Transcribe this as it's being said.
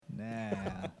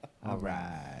All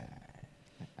right.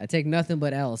 I take nothing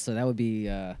but L's, so that would be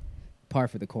par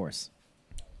for the course.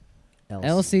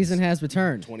 L season has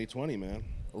returned. 2020, man.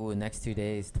 Ooh, next 2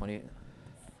 days,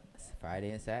 Friday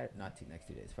and Saturday. Not next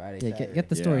 2 days. Friday. Yeah, Saturday. get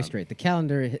the story Yeah. straight. The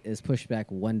calendar is pushed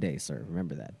back 1 day, sir.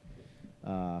 Remember that.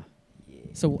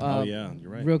 So, Oh, yeah,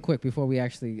 you're right. real quick before we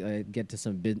actually get to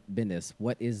some business,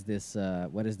 what is this?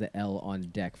 What is the L on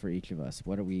deck for each of us?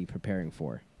 What are we preparing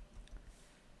for?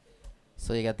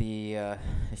 So you got the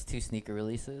there's 2 sneaker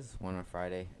releases. One on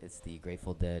Friday. It's the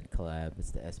Grateful Dead collab.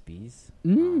 It's the SBs.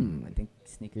 I think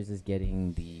Sneakers is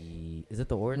getting is it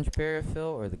the orange pair, Phil,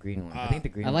 or the green one? I think the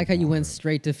green. I like how one's you more. went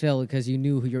straight to Phil because you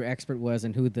knew who your expert was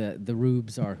and who the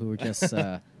rubes are who were just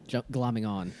glomming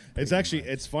on.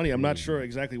 It's funny. I'm not sure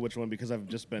exactly which one because I've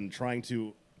just been trying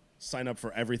to sign up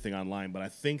for everything online, but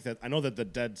I know that the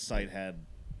Dead site had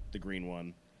the green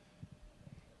one.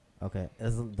 Okay, a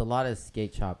lot of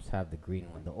skate shops have the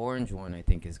green one. The orange one, I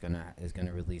think, is gonna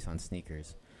release on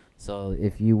Sneakers. So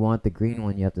if you want the green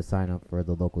one, you have to sign up for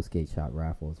the local skate shop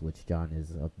raffles, which John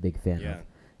is a big fan Yeah, of.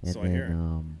 And so I hear.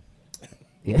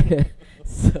 Yeah.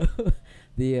 So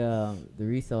the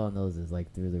resale on those is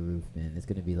like through the roof, man. It's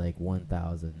gonna be like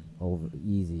 1,000 over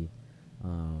easy,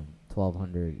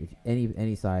 1,200. If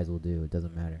any size will do, it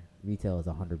doesn't matter. Retail is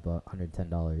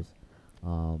 $110.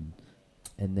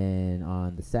 And then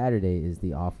on the Saturday is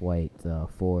the Off-White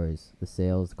 4s. The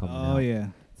sales coming out. Oh, yeah.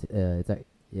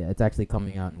 It's actually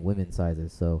coming out in women's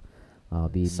sizes. So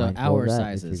be So mindful our of that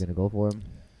sizes. if you're gonna go for them.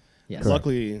 Yes. Correct.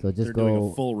 Luckily, So just they're doing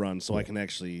go- a full run, so I Yeah. can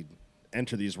actually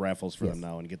enter these raffles for them Yes.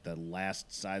 now and get the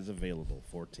last size available,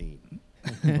 14.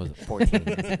 What was it, 14?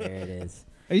 There it is.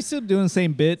 Are you still doing the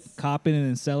same bit, copying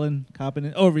and selling,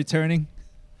 returning?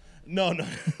 No, no,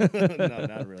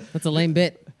 not really. That's a lame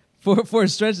bit. For a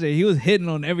stretch there, he was hitting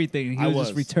on everything. And he I was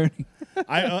just was. returning.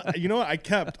 You know what? I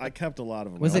kept a lot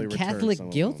of them. Was I it only returned Catholic some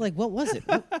of guilt? them. Like, what was it?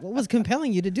 what was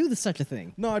compelling you to do such a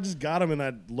thing? No, I just got them and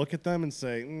I'd look at them and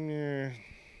say,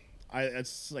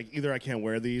 it's like either I can't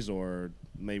wear these or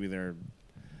maybe they're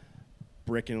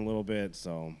bricking a little bit.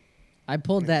 So I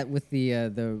pulled that with the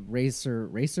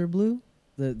Racer Blue,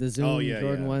 the Zoom Oh, yeah,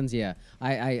 Jordan yeah. ones. Yeah,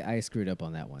 I screwed up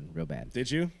on that one real bad. did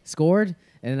you? Scored,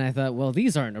 and then I thought, well,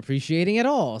 these aren't appreciating at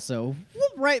all. So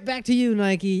whoop, right back to you,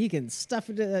 Nike. You can stuff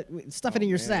it in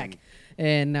your man. sack.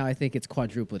 And now I think it's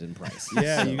quadrupled in price.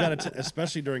 Yeah, you got to,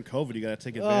 especially during COVID, you got to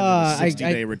take advantage of the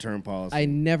 60-day return policy. I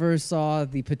never saw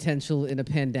the potential in a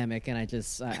pandemic, and I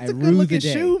just I It's a rue good the looking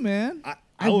day. shoe, man.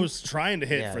 I was trying to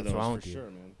hit Yeah, for what's those wrong for with you? sure,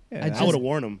 man. Yeah, I would have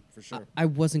worn them for sure. I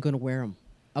wasn't going to wear them.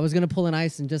 I was going to pull an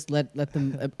ice and just let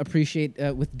them appreciate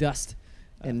with dust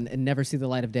and never see the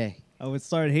light of day. I would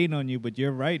start hating on you, but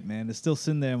you're right, man. It's still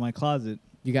sitting there in my closet.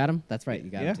 You got them? That's right. You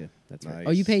got Yeah. them too. That's right. Nice.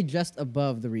 Oh, you paid just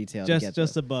above the retail. to get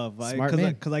Just the- above. Smart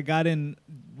man. Because I got in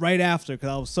right after because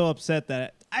I was so upset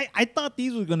that I thought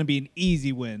these were going to be an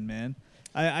easy win, man.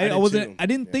 I did wasn't. too. I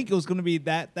didn't Yeah. think it was going to be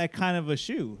that kind of a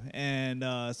shoe, and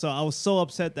so I was so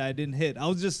upset that I didn't hit.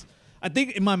 I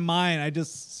think in my mind, I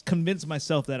just convinced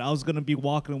myself that I was going to be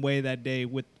walking away that day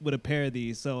with a pair of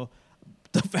these. So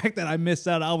the fact that I missed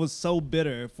out, I was so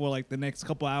bitter for like the next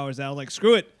couple hours. I was like,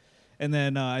 screw it. And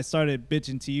then I started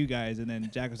bitching to you guys, and then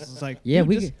Jack was just like, Yeah, "Dude,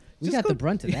 we just got go-" the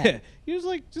brunt of Yeah, that. he was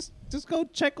like, just go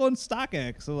check on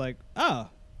StockX. So like, oh,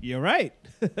 you're right.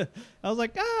 I was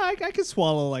like, I can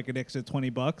swallow like an extra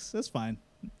 $20. That's fine,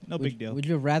 no big deal. Would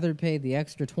you rather pay the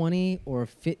extra 20 or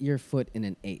fit your foot in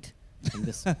an 8?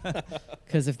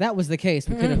 Because if that was the case,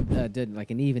 we could have did like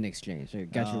an even exchange.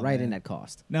 It got you Oh, right in man. at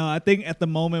cost. No, I think at the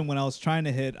moment when I was trying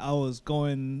to hit, I was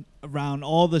going around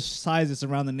all the sizes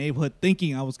around the neighborhood,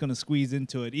 thinking I was gonna squeeze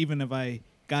into it, even if I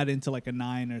got into like a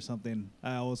 9 or something.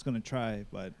 I was gonna try,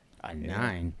 but A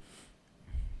 9.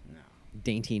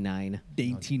 Dainty 9.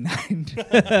 dainty 9.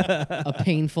 A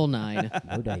painful 9.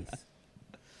 No dice.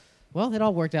 Well, it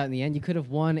all worked out in the end. You could have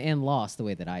won and lost the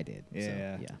way that I did. So,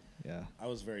 Yeah. yeah. Yeah. I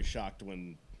was very shocked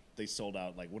when they sold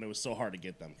out, like when it was so hard to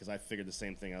get them, because I figured the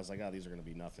same thing. I was like, these are going to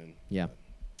be nothing. Yeah. But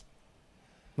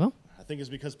Well, I think it's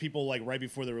because people, like, right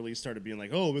before the release started being like,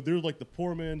 oh, but they're like the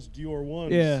poor man's Dior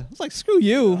ones. Yeah. It's like, screw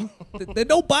you. They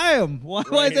don't buy them. Why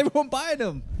Right. is everyone buying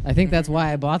them? I think that's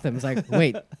why I bought them. It's like,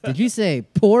 wait, did you say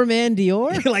poor man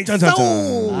Dior? Like, Dun, dun, dun.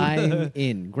 sold. I'm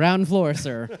in. Ground floor,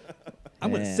 sir. I'm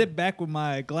going to Yeah. sit back with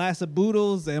my glass of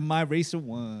Boodles and my Racer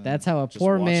One. That's how a Just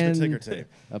poor watch man, the ticker tape.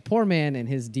 a poor man and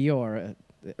his Dior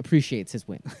appreciates his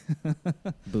win.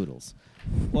 Boodles.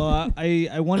 Well,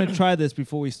 I want to try this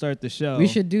before we start the show. We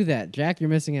should do that. Jack, you're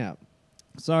missing out.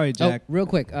 Sorry, Jack. Oh, real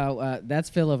quick.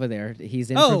 That's Phil over there. He's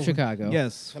in from Chicago.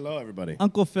 Yes. Hello, everybody.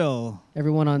 Uncle Phil.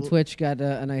 Everyone on Twitch got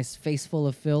a nice face full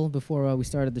of Phil before we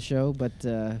started the show, but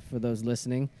for those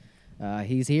listening,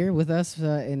 He's here with us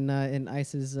in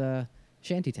Ice's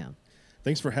shantytown,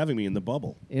 Thanks for having me in the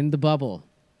bubble. in the bubble.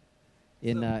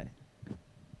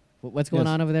 What's going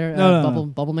Yes. on over there, No, no, Bubble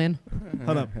no. Bubble Man?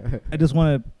 Hold up. I just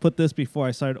want to put this before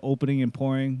I start opening and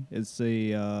pouring. It's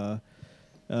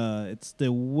it's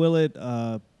the Willet.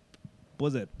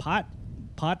 Was it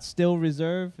Pot Still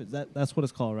Reserve? That's what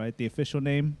it's called, right? The official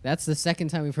name. That's the second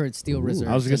time we've heard Steel Reserve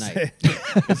I was going to tonight.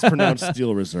 say, it's pronounced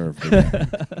Steel Reserve.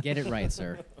 Get it right,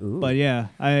 sir. Ooh. But yeah,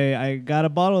 I got a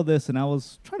bottle of this, and I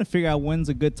was trying to figure out when's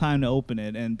a good time to open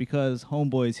it. And because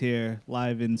Homeboy's here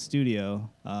live in studio,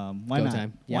 why Go not?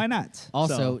 time. Yeah. Why not?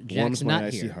 Also, So, Jack's Warms my not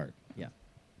icy here. heart. Yeah.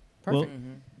 well, Perfect.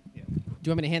 Do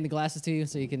you want me to hand the glasses to you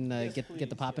so you can get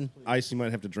the popping? Icy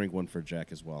might have to drink one for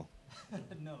Jack as well.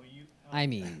 no, you. I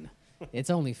mean, it's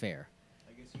only fair.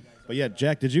 But yeah,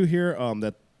 Jack, did you hear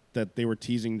that they were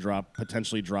teasing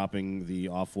potentially dropping the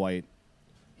Off-White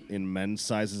in men's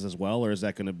sizes as well, or is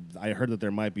that going to? I heard that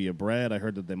there might be a bread. I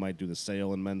heard that they might do the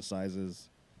sale in men's sizes.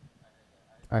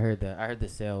 I heard that. I heard the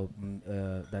sale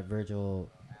that Virgil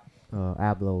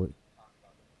Abloh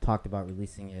talked about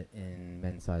releasing it in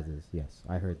men's sizes. Yes,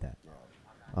 I heard that.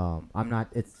 I'm not.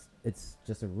 It's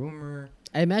just a rumor.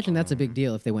 I imagine that's a big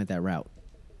deal if they went that route.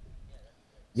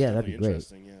 Yeah, that'd be Definitely great.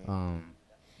 interesting, yeah.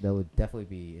 That would definitely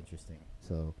be interesting.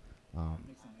 So,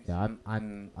 yeah,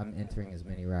 I'm entering as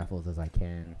many raffles as I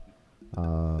can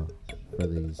for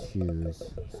these shoes.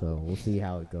 So we'll see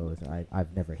how it goes.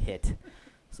 I've never hit,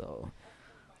 so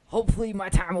hopefully my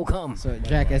time will come. So,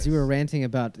 Jack, as you were ranting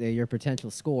about your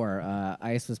potential score,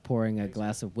 Ice was pouring a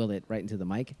glass of Willet right into the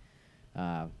mic,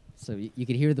 so you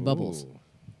could hear the bubbles Ooh.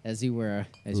 as you were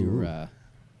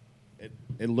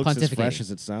It looks as fresh pontificating.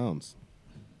 as it sounds.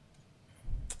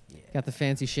 got the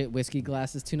fancy shit whiskey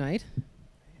glasses tonight.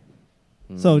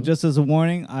 So just as a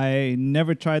warning, I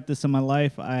never tried this in my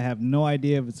life. I have no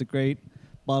idea if it's a great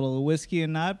bottle of whiskey or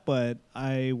not, but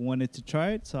I wanted to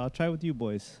try it, so I'll try it with you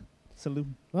boys. Salute.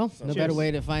 Well, no Cheers. better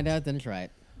way to find out than to try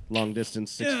it. Long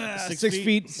distance, six Six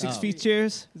feet. Oh. 6 feet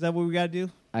cheers. Is that what we got to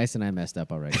do? Ice and I messed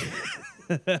up already.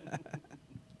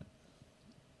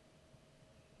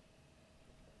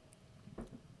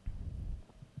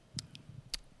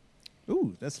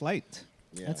 Ooh, that's light.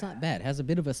 Yeah. That's not bad. It has a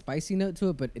bit of a spicy note to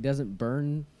it, but it doesn't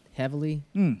burn heavily.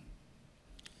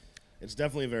 It's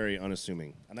definitely very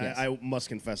unassuming, and Yes. I must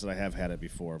confess that I have had it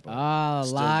before. But Ah,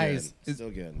 still lies. Good. Still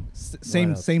good. Same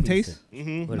What a same piece taste.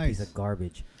 Mm-hmm. What a piece Nice. of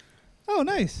garbage. Oh,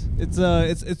 nice.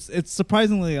 It's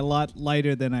surprisingly a lot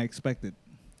lighter than I expected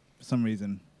for some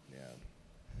reason. Yeah.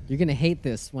 You're gonna hate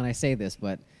this when I say this,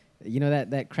 but you know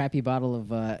that crappy bottle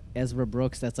of Ezra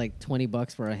Brooks that's like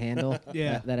 $20 for a handle.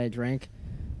 Yeah. that I drank.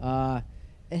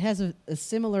 It has a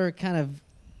similar kind of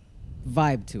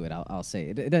vibe to it. I'll say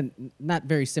it doesn't, not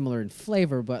very similar in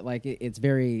flavor, but like it's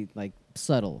very like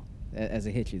subtle as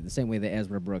it hits you, the same way that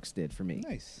Ezra Brooks did for me.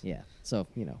 Nice. Yeah. So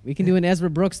we can do an Ezra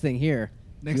Brooks thing here.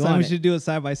 Next You time we want it. should do it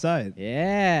side by side.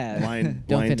 Yeah. Blind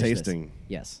Don't blind finish this. tasting.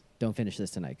 Yes. Don't finish this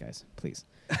tonight, guys. Please.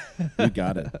 You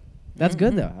got it. That's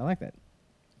good though. I like that.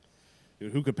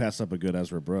 Dude, who could pass up a good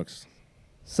Ezra Brooks?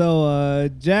 So,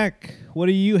 Jack, what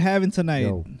are you having tonight?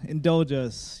 Yo. Indulge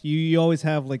us. You always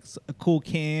have like a cool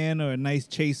can or a nice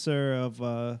chaser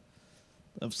of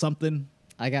something.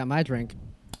 I got my drink.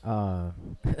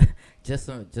 Just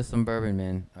some bourbon,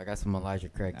 man. I got some Elijah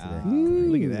Craig today.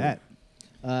 Look at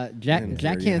that. Jack And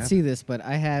Jack there you can't have see this, but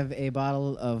I have a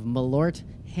bottle of Malort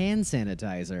hand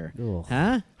sanitizer. Ugh.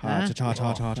 Huh? Ha, Huh? cha, cha,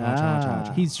 cha, cha, cha, Ah. cha,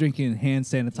 cha. He's drinking hand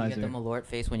You get the sanitizer. Malort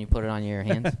face when you put it on your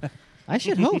hands. I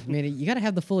should hope. I mean, you got to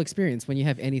have the full experience when you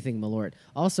have anything Malort.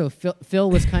 Also,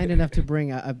 Phil was kind enough to bring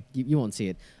you won't see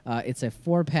it. It's a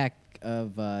 4-pack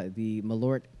of the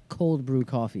Malort cold brew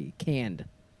coffee, canned.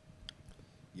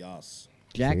 Yes.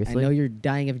 Jack, Seriously? I know you're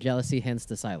dying of jealousy, hence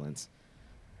the silence.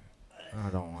 I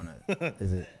don't want it.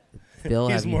 Is it? Phil,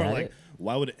 He's have you more had like, it?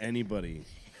 why would anybody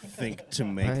think to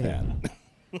make Right. that?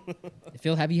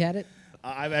 Phil, have you had it?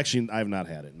 I've not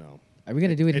had it. No. Are we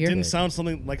gonna do it, It here? didn't sound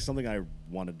something I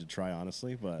wanted to try,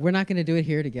 honestly. But We're not gonna do it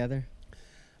here together.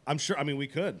 I'm sure. I mean, we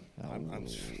could. Oh.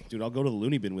 Dude, I'll go to the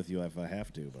loony bin with you if I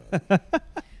have to. But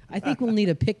I think we'll need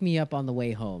a pick me up on the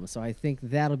way home. So I think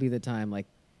that'll be the time, like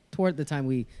toward the time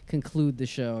we conclude the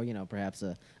show. You know, perhaps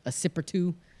a sip or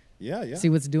two. yeah. See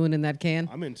what's doing in that can.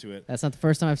 I'm into it. That's not the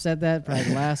first time I've said that. Probably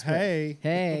the last. but- Hey.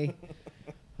 Hey.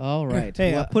 All right.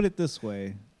 Hey, Well, I'll put it this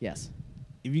way. yes.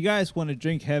 If you guys want to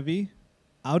drink heavy,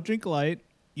 I'll drink light.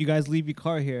 You guys leave your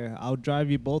car here. I'll drive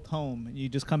you both home, and you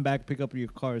just come back, pick up your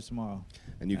cars tomorrow.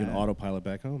 And you can Uh, autopilot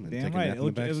back home and Damn take a right. nap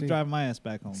in the It'll backseat. drive my ass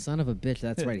back home. Son of a bitch.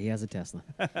 That's right. He has a Tesla.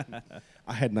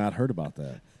 I had not heard about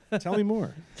that. Tell me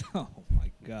more. Oh my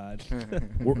God.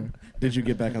 Did you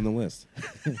get back on the list?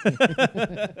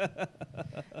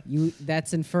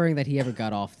 That's inferring that he ever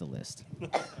got off the list.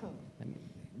 I mean,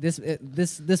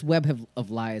 this web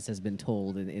of lies has been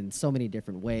told in so many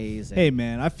different ways. And Hey,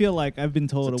 man, I feel like I've been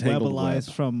told It's a a web of tangled lies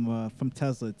web. from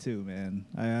Tesla too, man.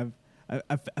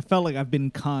 I felt like I've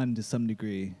been conned to some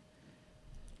degree.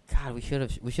 God, we should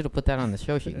have put that on the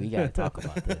show sheet. We gotta talk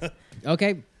about this.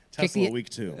 Okay, Tesla week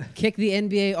 2. kick the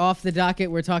NBA off the docket.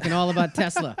 We're talking all about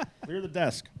Tesla. Clear the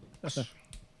desk.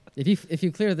 If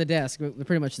you clear the desk,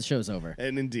 pretty much the show's over.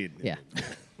 And indeed. Yeah,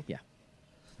 yeah.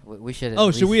 We should.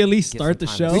 Oh, should we at least get start some the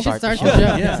time show? to We should start the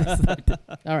show.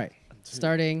 Yeah. All right,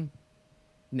 starting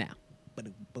now.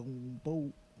 Boom,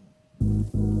 boom.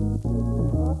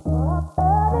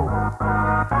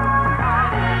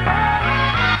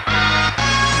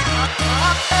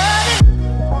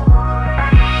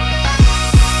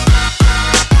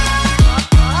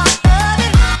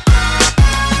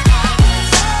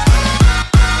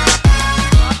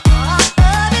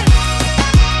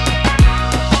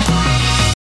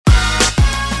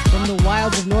 From the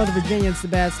wilds of Northern Virginia, it's the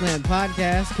Bad Slant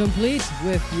Podcast, complete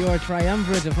with your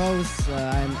triumvirate of hosts.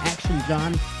 I'm Action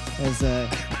John, as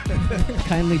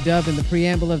kindly dubbed in the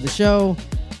preamble of the show.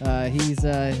 He's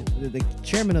the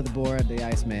chairman of the board, the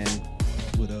Iceman.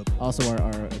 What up? Also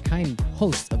our kind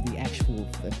host of the actual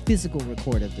physical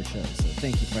record of the show. So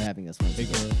thank you for having us once Hey,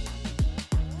 again. girl.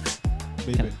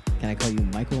 Baby. Can I call you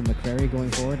Michael McCrary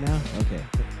going forward now? Okay.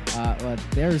 Well,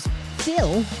 there's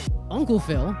Phil, Uncle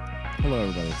Phil. Hello,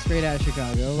 everybody. Straight out of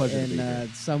Chicago, Pleasure to and be here.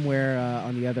 somewhere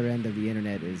on the other end of the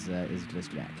internet is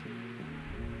Just Jack.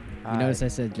 You notice I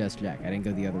said Just Jack. I didn't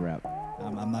go the other route.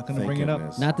 I'm not gonna Thank bring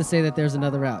goodness. Not to say that there's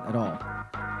another route at all.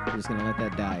 We're just gonna let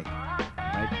that die,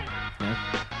 right? No.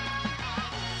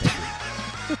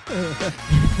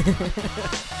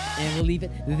 And we'll leave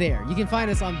it there. You can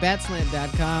find us on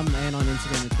batslant.com and on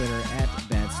Instagram and Twitter at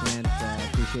batslant.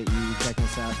 Appreciate you checking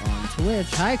us out on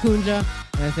Twitch. Hi, Kunja.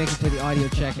 And thank you for the audio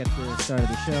check at the start of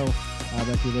the show. But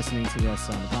if you're listening to us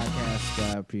on the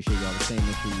podcast, appreciate you all the same.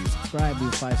 Make sure you subscribe,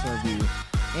 leave a 5-star review,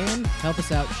 and help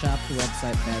us out. Shop the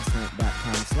website,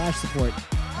 batslant.com/support.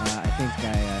 I think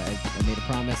I made a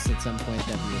promise at some point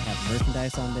that we would have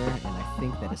merchandise on there, and I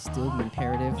think that is still the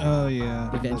imperative Oh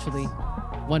yeah. eventually.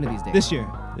 One of these days. This year.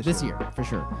 This year, for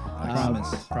sure.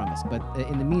 Promise. Promise. But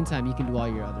in the meantime, you can do all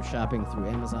your other shopping through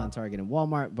Amazon, Target, and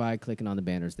Walmart by clicking on the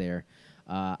banners there.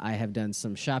 I have done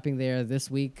some shopping there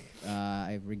this week.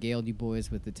 I've regaled you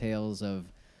boys with the tales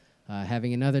of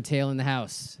having another tail in the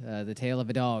house, the tale of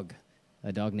a dog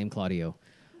named Claudio.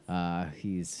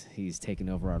 He's taken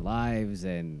over our lives,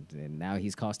 and now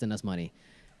he's costing us money.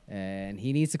 And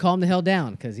he needs to calm the hell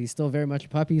down because he's still very much a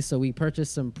puppy. So we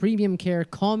purchased some premium care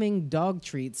calming dog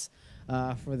treats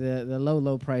for the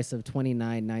low price of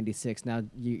 $29.96. Now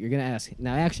you're gonna ask,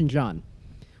 now Action John,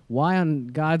 why on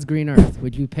God's green earth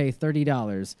would you pay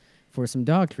 $30 for some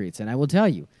dog treats? And I will tell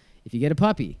you, if you get a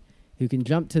puppy who can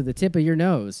jump to the tip of your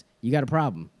nose, you got a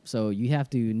problem. So you have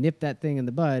to nip that thing in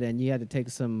the bud, and you had to take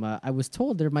some. I was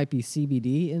told there might be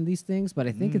CBD in these things, but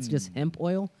I think it's just hemp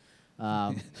oil.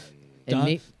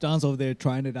 And Don's over there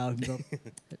trying it out himself.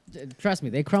 trust me,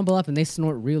 they crumble up and they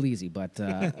snort real easy. But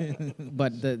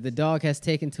but the dog has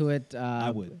taken to it.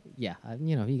 I would. Yeah,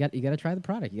 you got to try the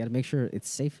product. You got to make sure it's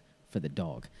safe for the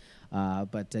dog.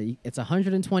 But it's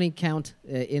 120 count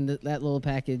in that little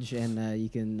package, and you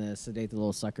can sedate the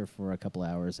little sucker for a couple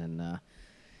hours. And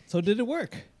So did it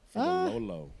work? For the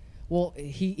low. well,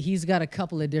 he's got a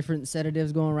couple of different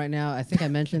sedatives going right now. I think I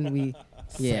mentioned we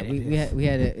had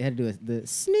to do the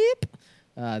snip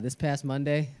this past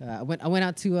Monday. I went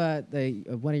out to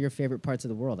one of your favorite parts of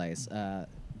the world, Ice,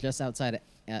 just outside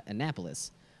of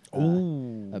Annapolis.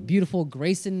 A beautiful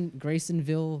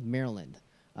Graysonville, Maryland.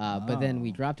 But then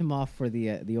we dropped him off for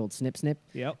the old snip.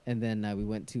 Yep. And then we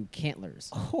went to Cantlers.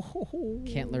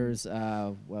 Cantlers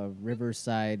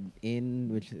Riverside Inn,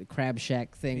 which is a crab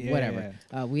shack thing, whatever.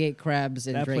 We ate crabs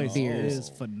and That drank place beers. is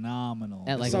phenomenal.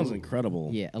 At like Sounds incredible.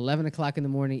 Yeah, 11 o'clock in the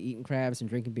morning, eating crabs and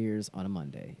drinking beers on a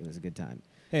Monday. It was a good time.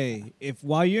 Hey, if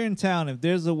while you're in town, if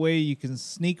there's a way you can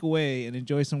sneak away and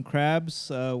enjoy some crabs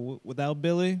without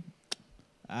Billy,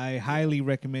 I highly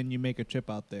recommend you make a trip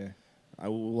out there. I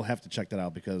will have to check that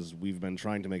out because we've been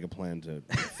trying to make a plan to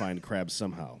find crabs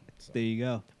somehow. So. There you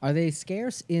go. Are they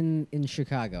scarce in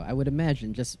Chicago? I would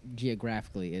imagine just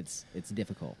geographically it's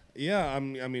difficult. Yeah, I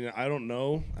mean, I don't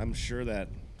know. I'm sure that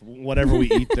whatever we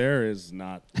eat there is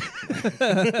not,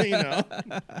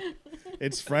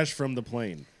 it's fresh from the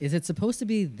plane. Is it supposed to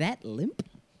be that limp?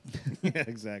 Yeah,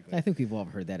 exactly. I think we've all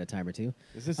heard that a time or two.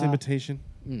 Is this imitation?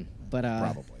 But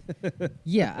Probably.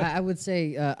 yeah, I would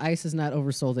say Ice is not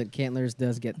oversold. At Cantlers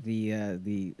does get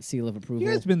the seal of approval.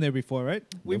 You guys been there before, right?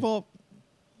 We've all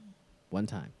one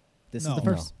time. This No. is the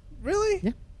first. really.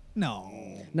 Yeah. No.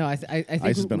 No, I think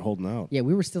Ice has been holding out. Yeah,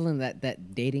 we were still in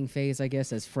that dating phase, I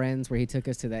guess, as friends, where he took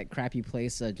us to that crappy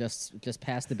place just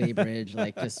past the Bay Bridge,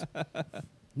 like just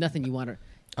nothing you want to.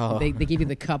 Oh. They give you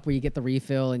the cup where you get the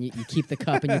refill, and you keep the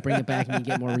cup and you bring it back and you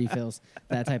get more refills,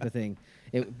 that type of thing.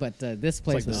 But this It's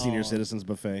place like the was senior citizens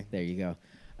buffet. there. You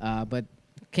go. But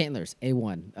Cantlers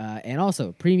A1, and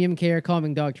also premium care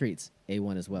calming dog treats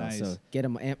A1 as well. Nice. So get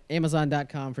them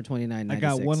Amazon.com for $29.96. I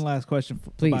got one last question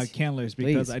Please. about Candlers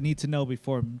because Please. I need to know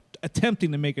before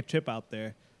attempting to make a trip out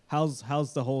there. How's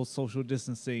the whole social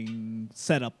distancing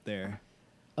set up there?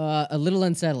 A little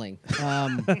unsettling.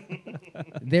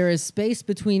 There is space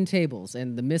between tables,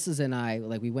 and the missus and I,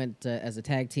 like, we went as a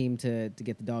tag team to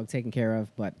get the dog taken care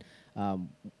of, but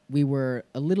we were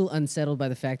a little unsettled by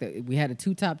the fact that we had a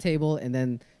two-top table, and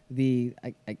then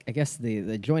I guess the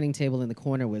adjoining table in the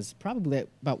corner was probably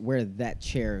about where that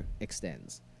chair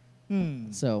extends.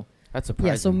 So That's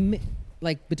yeah, surprising. so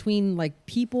like between like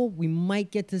people, we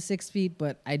might get to 6 feet,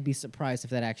 but I'd be surprised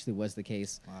if that actually was the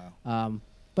case. Wow.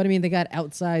 But I mean, they got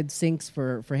outside sinks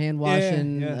for hand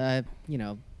washing. yeah.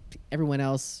 Everyone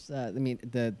else. I mean,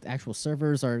 the actual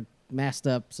servers are masked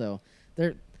up, so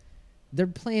they're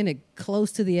playing it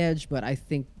close to the edge. But I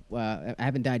think I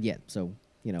haven't died yet, so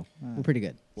we're pretty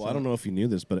good. Well, I don't know if you knew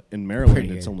this, but in Maryland, Pretty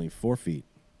it's good. only 4 feet.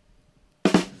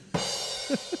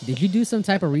 Did you do some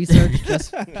type of research just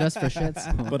for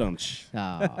shits? But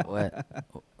Oh, What?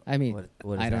 I mean,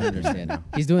 What is I don't that? understand.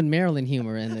 He's doing Maryland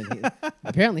humor, and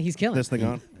apparently he's killing. this thing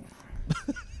on.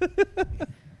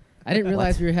 I didn't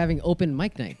realize we were having open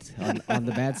mic night on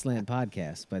the Bad Slant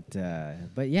podcast,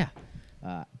 but yeah,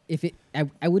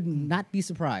 I would not be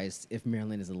surprised if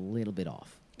Maryland is a little bit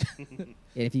off. And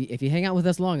if you hang out with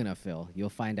us long enough, Phil, you'll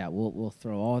find out. We'll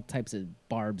throw all types of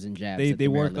barbs and jabs. They at the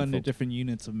work Maryland under folk. different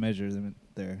units of measurement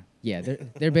there. Yeah,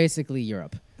 they're basically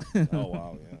Europe. Oh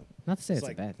wow, yeah. Not to say it's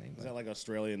like, a bad thing. Is But that like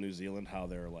Australia and New Zealand? How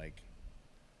they're like,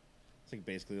 it's like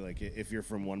basically like if you're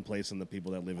from one place and the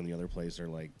people that live in the other place are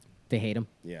like, they hate them.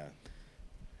 yeah.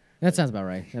 That sounds about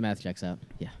right. That math checks out.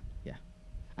 Yeah.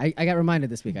 I got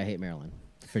reminded this week I hate Maryland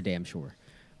for damn sure.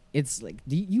 It's like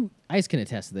Ice can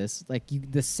attest to this. Like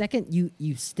the second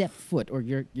you step foot or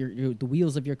the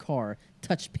wheels of your car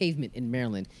touch pavement in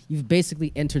Maryland, you've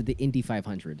basically entered the Indy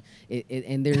 500.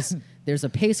 And there's a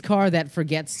pace car that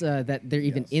forgets that they're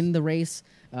even Yes. in the race,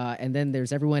 and then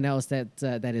there's everyone else that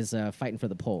is fighting for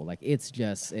the pole. Like it's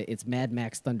Mad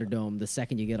Max Thunderdome the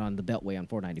second you get on the Beltway on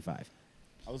 495.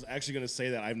 I was actually going to say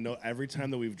that every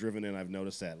time that we've driven in, I've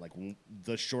noticed that like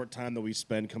the short time that we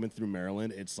spend coming through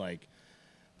Maryland, it's like,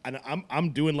 and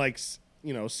I'm doing like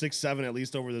 6, 7 at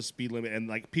least over the speed limit, and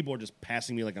like people are just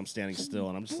passing me like I'm standing still,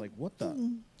 and I'm just like, what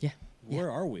the? Yeah. Where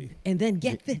are we? And then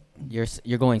get the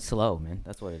You're going slow, man.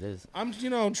 That's what it is. I'm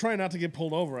trying not to get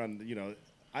pulled over on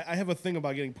I have a thing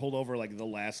about getting pulled over like the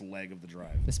last leg of the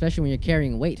drive. especially when you're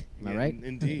carrying weight. Am I Yeah, right?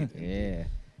 Indeed. Yeah.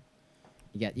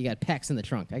 You got packs in the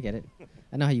trunk. I get it.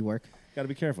 I know how you work. Got to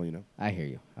be careful, I hear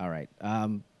you. All right.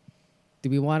 Do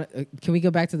we want? Can we go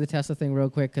back to the Tesla thing real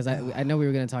quick? Because I know we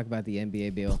were going to talk about the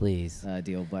NBA deal, Please.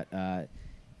 but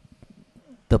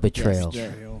The betrayal.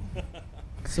 Yes,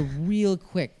 so real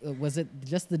quick, was it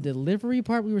just the delivery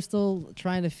part we were still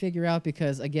trying to figure out?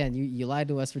 Because again, you lied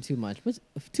to us for 2 months,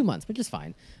 which is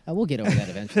fine. We'll get over that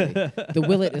eventually. The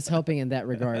Willet is helping in that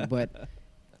regard, but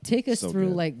take us So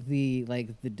through good.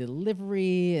 the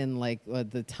delivery and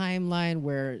the timeline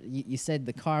where you said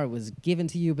the car was given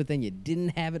to you, but then you didn't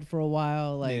have it for a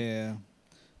while. Yeah.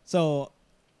 So,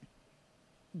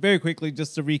 very quickly,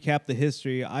 just to recap the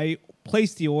history, I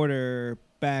placed the order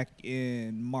back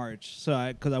in March. So,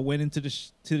 because I went into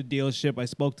to the dealership, I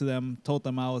spoke to them, told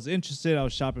them I was interested. I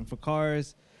was shopping for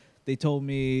cars. They told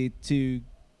me to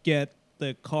get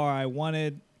the car I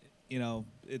wanted.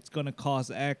 It's gonna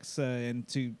cost X, and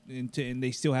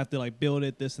they still have to like build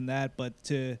it, this and that. But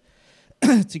to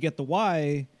get the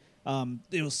Y,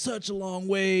 it was such a long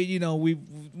way.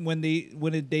 When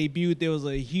it debuted, there was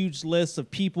a huge list of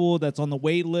people that's on the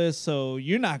wait list. So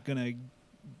you're not gonna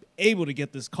able to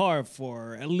get this car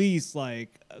for at least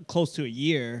like close to a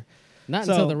year. Not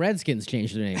So- until the Redskins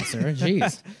changed their name, sir.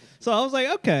 Jeez. So I was like,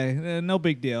 okay, no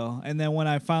big deal. And then when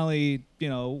I finally,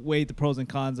 weighed the pros and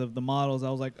cons of the models, I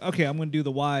was like, okay, I'm going to do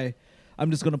the Y.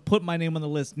 I'm just going to put my name on the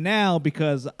list now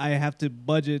because I have to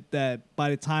budget that by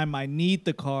the time I need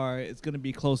the car, it's going to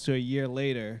be close to a year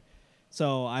later.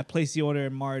 So I placed the order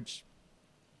in March.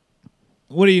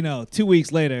 what do you know? 2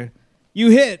 weeks later, you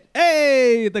hit.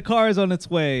 Hey, the car is on its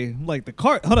way. I'm like, the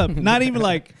car. Hold up. Not even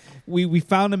like we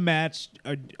found a match.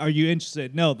 Are you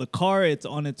interested? No, the car. It's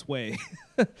on its way.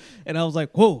 And I was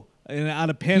like, whoa. And out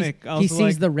of panic, I was he sees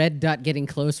like, the red dot getting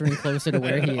closer and closer to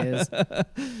where he is.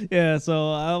 yeah.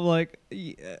 So I'm like,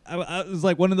 I was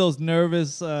like one of those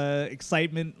nervous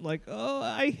excitement, like, oh,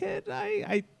 I hit.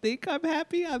 I think I'm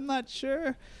happy. I'm not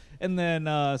sure. And then,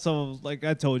 so like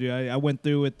I told you, I went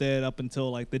through with it up until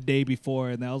like the day before,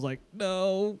 and I was like,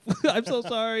 no, I'm so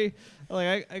sorry.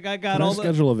 Like I got Can all I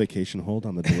schedule a vacation hold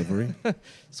on the delivery?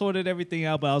 sorted everything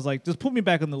out, but I was like, just put me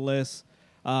back on the list.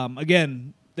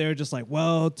 Again, they're just like,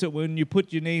 well, when you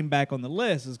put your name back on the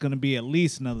list, it's going to be at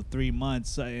least another 3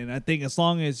 months. And I think as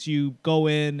long as you go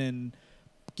in and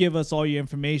give us all your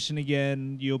information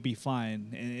again, you'll be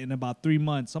fine. In about 3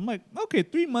 months, I'm like, okay,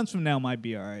 3 months from now might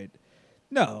be all right.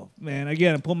 No, man.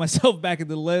 Again, I pulled myself back in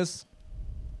the list.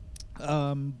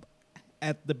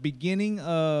 At the beginning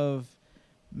of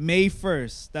May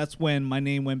 1st, that's when my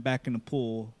name went back in the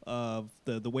pool of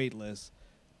the wait list.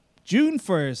 June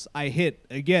 1st, I hit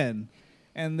again.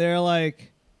 And they're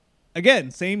like,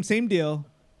 again, same deal.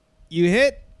 You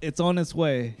hit, it's on its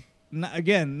way.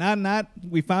 Not.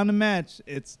 We found a match.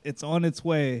 It's on its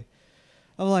way.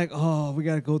 I'm like, oh, we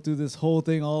gotta go through this whole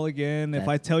thing all again. If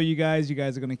I tell you guys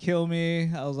are gonna kill me.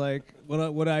 I was like,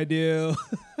 what do I do?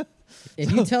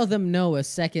 If you tell them no a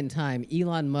second time,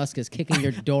 Elon Musk is kicking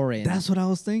your door in. That's what I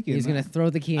was thinking. He's gonna throw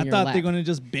the key in I your thought lap. they're gonna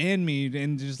just ban me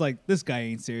and just like, this guy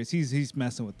ain't serious. He's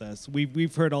messing with us.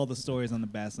 We've heard all the stories on the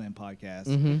Bassland podcast.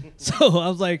 Mm-hmm. So I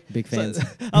was like, Big fans.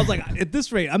 I was like, at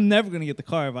this rate, I'm never gonna get the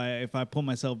car if I pull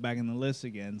myself back in the list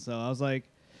again. So I was like,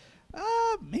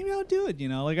 maybe I'll do it. You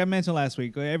know, like I mentioned last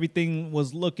week, everything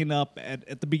was looking up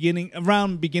at the beginning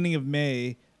of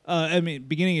May.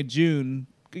 Beginning of June.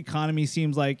 Economy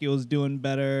seems like it was doing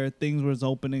better. Things was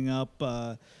opening up.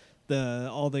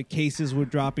 All the cases were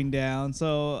dropping down.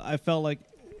 So I felt like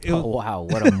Oh wow,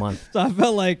 what a month! so I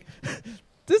felt like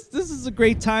this is a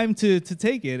great time to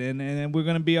take it, and we're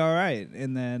gonna be all right.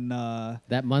 And then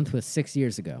That month was 6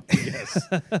 years ago. Yes.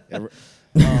 oh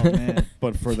man,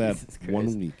 But for that Jesus 1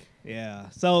 Christ. week. yeah.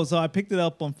 So I picked it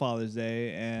up on Father's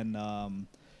Day, and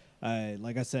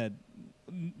like I said,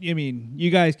 I mean, you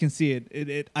guys can see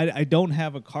it. I don't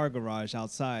have a car garage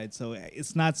outside, so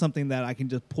it's not something that I can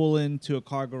just pull into a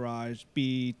car garage,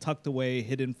 be tucked away,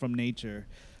 hidden from nature.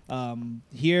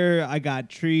 Here, I got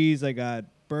trees, I got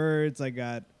birds, I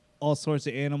got all sorts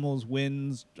of animals,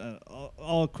 winds,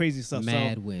 all crazy stuff.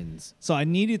 Mad winds. So I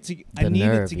needed to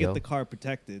nerve, get yo. the car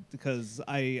protected because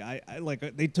I like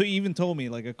they even told me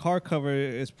like a car cover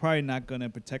is probably not going to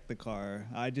protect the car.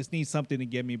 I just need something to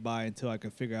get me by until I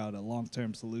could figure out a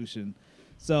long-term solution.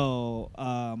 So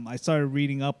I started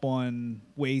reading up on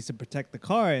ways to protect the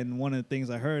car, and one of the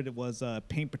things I heard was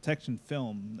paint protection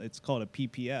film. It's called a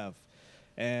PPF,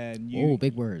 and you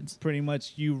Big words. pretty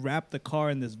much you wrap the car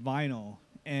in this vinyl,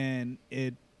 and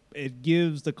it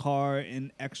gives the car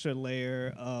an extra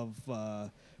layer of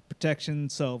protection.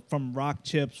 So from rock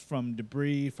chips, from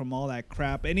debris, from all that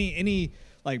crap, any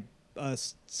like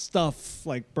stuff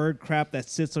like bird crap that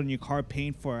sits on your car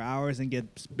paint for hours and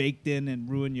gets baked in and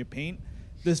ruin your paint,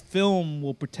 this film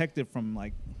will protect it from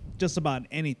like just about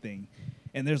anything.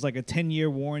 And there's like a 10-year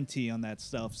warranty on that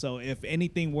stuff. So if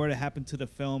anything were to happen to the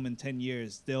film in 10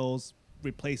 years, they'll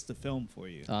replace the film for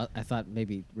you. I thought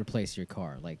maybe replace your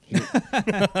car. Like,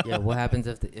 Yeah, what happens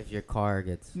if your car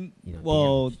gets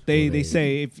Well, damaged? they Will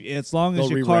say if as long as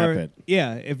They'll your rewrap car, it.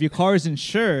 yeah, if your car is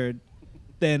insured,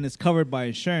 then it's covered by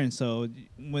insurance. So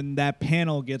when that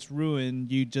panel gets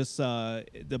ruined, you just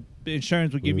the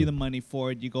insurance will give you the money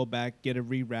for it. You go back, get it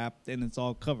rewrapped, and it's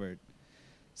all covered.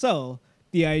 So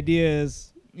the idea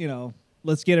is,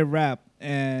 let's get it wrapped.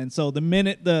 And so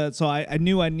I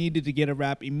knew I needed to get it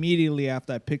wrapped immediately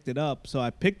after I picked it up. So I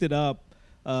picked it up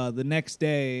the next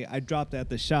day. I dropped it at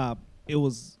the shop. It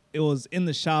was in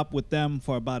the shop with them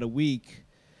for about a week.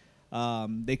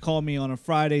 They called me on a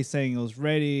Friday saying it was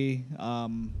ready. I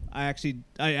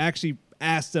actually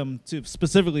asked them to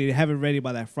specifically have it ready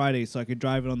by that Friday so I could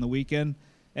drive it on the weekend.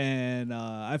 And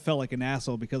I felt like an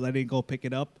asshole because I didn't go pick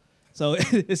it up. So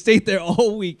it stayed there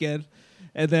all weekend.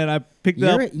 And then I picked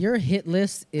up. your hit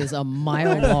list is a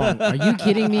mile long. Are you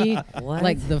kidding me? What?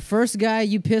 Like the first guy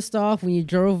you pissed off when you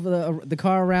drove the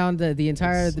car around the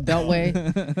entire beltway,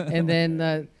 and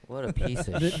then What a piece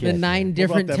of the shit. 9 man.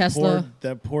 different What about Tesla.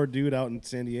 that poor dude out in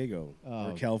San Diego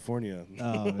or California.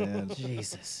 Oh man.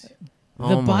 Jesus. Oh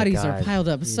The my bodies are God. piled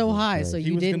up so Jesus high, Christ. so He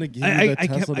you was didn't. gonna give you the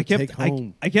Tesla to take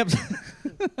home. I kept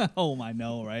Oh, I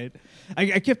know, right?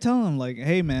 I kept telling him like,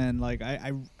 hey man, like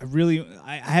I really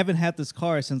I haven't had this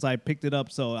car since I picked it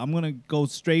up, so I'm gonna go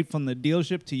straight from the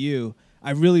dealership to you.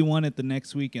 I really want it the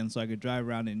next weekend so I could drive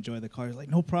around and enjoy the car. He's like,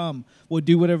 no problem. We'll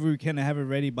do whatever we can to have it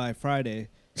ready by Friday.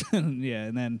 Yeah,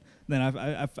 and then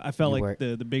I felt You like work-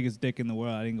 the biggest dick in the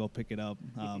world. I didn't go pick it up.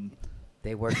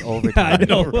 They worked overtime to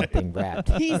know, get right? that thing wrapped.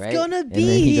 He's right? gonna And be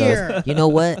then he here. Goes, you know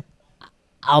what?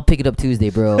 I'll pick it up Tuesday,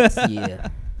 bro. Yeah.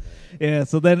 Yeah,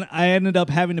 so then I ended up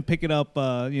having to pick it up,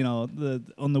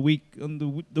 the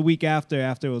week after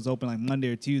it was open, like Monday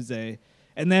or Tuesday,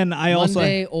 and then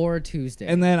Monday or Tuesday.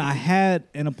 and then I had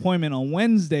an appointment on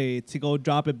Wednesday to go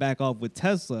drop it back off with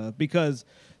Tesla because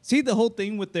see the whole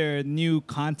thing with their new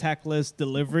contactless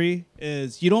delivery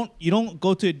is you don't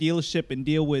go to a dealership and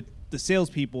deal with the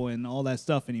salespeople and all that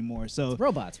stuff anymore. So It's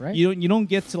robots, right? you don't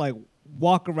get to like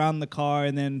walk around the car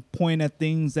and then point at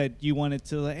things that you wanted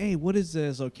to like, hey, what is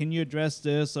this? Or can you address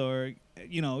this? Or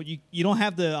you don't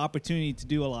have the opportunity to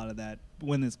do a lot of that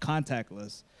when it's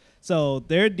contactless. So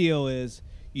their deal is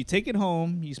you take it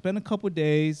home, you spend a couple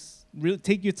days, really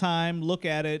take your time, look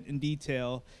at it in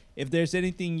detail. If there's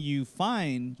anything you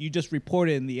find, you just report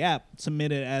it in the app,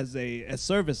 submit it as a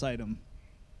service item.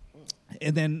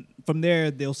 And then from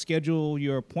there, they'll schedule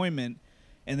your appointment,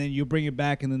 and then you bring it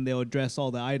back, and then they'll address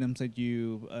all the items that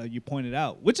you pointed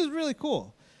out, which is really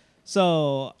cool.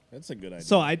 So That's a good idea.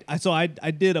 so I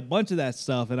did a bunch of that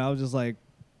stuff, and I was just like,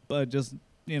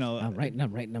 I'm writing.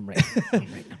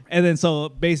 and then so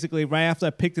basically right after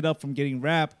I picked it up from getting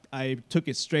wrapped, I took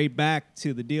it straight back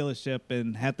to the dealership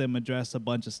and had them address a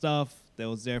bunch of stuff that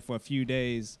was there for a few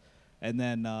days, and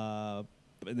then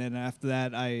after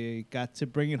that I got to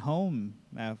bring it home.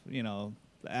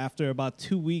 After about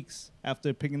 2 weeks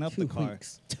after picking up 2 the car.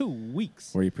 weeks. 2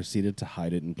 weeks. Where he proceeded to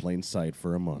hide it in plain sight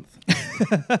for a month.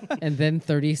 And then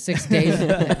 36 days,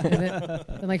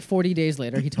 and like 40 days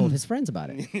later, he told his friends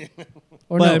about it.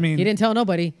 Or But, no, I mean- he didn't tell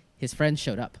nobody. His friends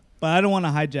showed up. But I don't want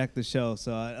to hijack the show,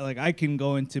 so I can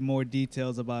go into more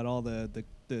details about all the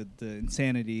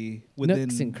insanity within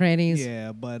Nooks and crannies.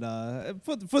 Yeah, but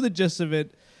for the gist of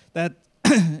it, that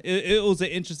it was an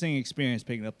interesting experience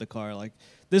picking up the car. Like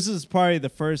this is probably the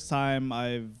first time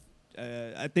I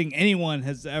think anyone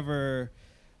has ever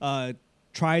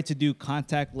tried to do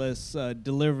contactless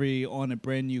delivery on a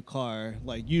brand new car.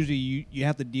 Like usually you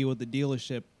have to deal with the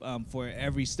dealership for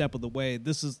every step of the way.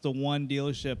 This is the one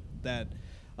dealership that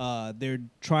they're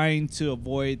trying to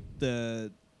avoid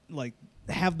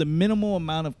have the minimal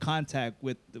amount of contact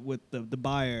with the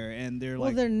buyer, and they're Well,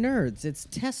 like they're nerds. It's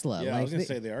Tesla. Yeah, I like, was gonna they-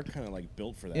 say they are kind of like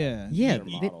built for that. Yeah. Yeah, Their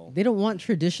they, model. they don't want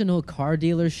traditional car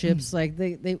dealerships. Like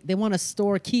they want a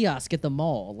store kiosk at the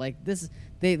mall. Like this,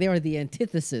 they are the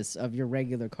antithesis of your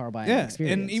regular car buying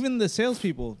experience. and even the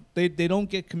salespeople, they don't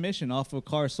get commission off of a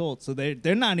car sold, so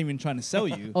they're not even trying to sell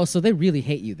you. oh, so they really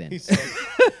hate you then. He's like,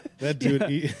 that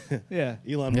dude, Yeah.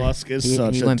 Elon Musk is He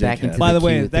such a went back dickhead. into By the the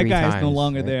way, queue that 3 guy is no times,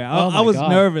 longer right? there. Oh I my was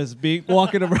God. nervous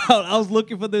walking around. I was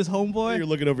looking for this homeboy. You're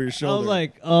looking over your I shoulder. was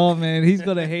like, oh man, he's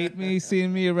gonna hate me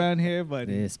seeing me around here. But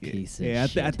This piece of yeah, I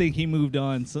shit. think he moved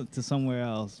on to somewhere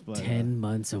else. But 10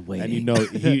 months away. and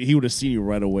he would have seen you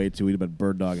right away too. He'd have been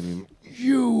bird dogging you.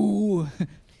 you.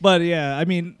 But yeah, I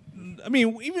mean,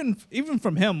 even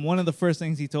from him, one of the first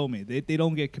things he told me, they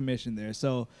don't get commission there.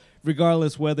 So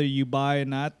regardless whether you buy or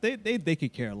not, they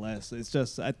could care less. It's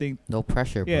just I think No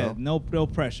pressure, bro. yeah, no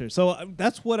pressure. So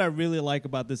that's what I really like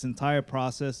about this entire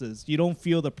process is you don't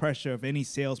feel the pressure of any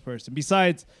salesperson.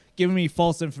 Besides giving me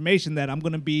false information that I'm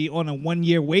going to be on a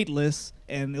 1-year wait list,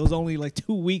 and it was only like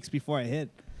 2 weeks before I hit.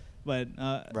 But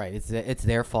Right. It's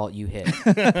their fault you hit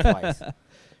twice.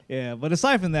 yeah, but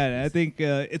aside from that, I think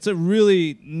it's a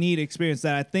really neat experience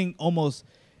that I think almost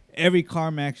every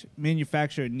car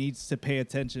manufacturer needs to pay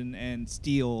attention and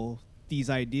steal these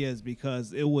ideas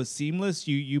because it was seamless.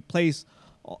 You place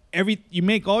you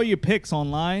make all your picks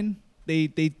online. They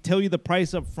tell you the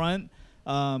price up front.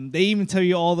 They even tell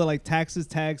you all the like taxes,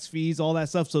 tax, fees, all that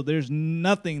stuff. So there's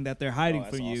nothing that they're hiding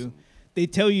that's for you. awesome. They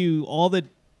tell you all the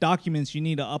documents you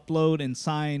need to upload and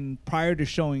sign prior to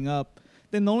showing up.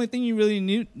 Then the only thing you really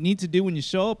need to do when you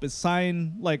show up is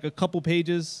sign like a couple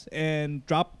pages and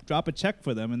drop a check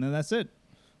for them, and then that's it.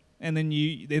 And then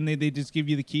they just give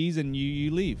you the keys and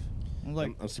you leave. I'm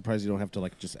like, I'm surprised you don't have to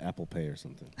like just Apple Pay or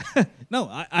something. no,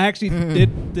 I actually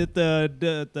did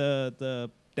the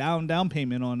down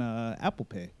payment on Apple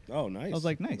Pay. Oh, nice. I was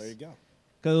like, nice. There you go.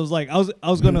 Cause it was like I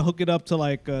was gonna hook it up to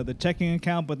like the checking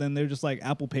account, but then they're just like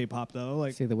Apple Pay popped up. I was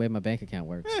like, See the way my bank account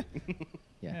works.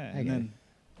 yeah, I and get then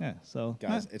Yeah. So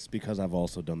Guys, it's because I've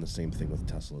also done the same thing with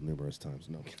Tesla numerous times.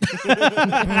 No.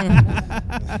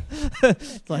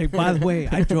 it's like, by the way,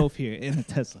 I drove here in a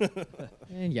Tesla.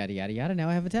 And yada yada yada. Now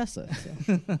I have a Tesla.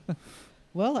 So.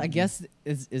 Well, I guess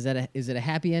is it a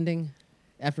happy ending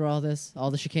after all this,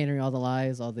 all the chicanery, all the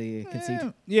lies, all the conceit?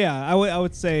 Yeah, I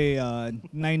would say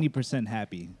 90%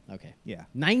 happy. Okay, Yeah,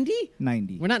 90.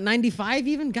 90. We're not 95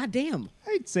 even. God damn.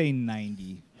 I'd say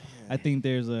 90. I think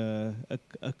there's a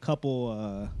couple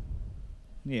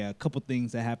a couple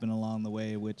things that happen along the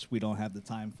way which we don't have the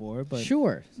time for. But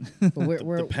Sure, but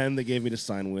we're The pen they gave me to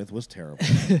sign with was terrible.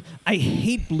 I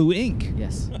hate blue ink.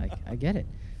 yes, I get it.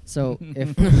 So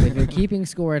if you're keeping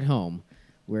score at home,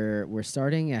 we're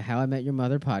starting a How I Met Your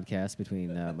Mother podcast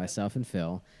between myself and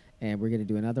Phil, and we're going to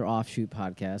do another offshoot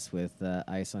podcast with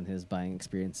Ice on his buying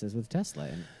experiences with Tesla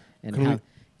and Can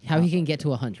how he can get to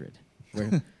 100.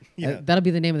 Yeah. That'll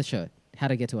be the name of the show. How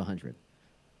to get to 100.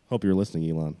 Hope you're listening,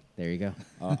 Elon. There you go.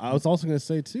 I was also going to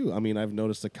say, too, I mean, I've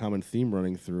noticed a common theme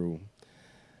running through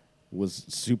was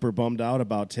super bummed out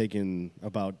about taking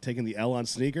the L on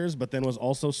sneakers, but then was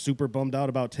also super bummed out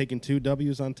about taking 2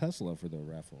 W's on Tesla for the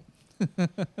raffle.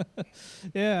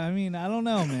 Yeah, I mean, I don't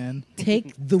know, man.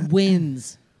 Take the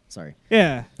wins. Sorry.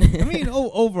 Yeah, I mean,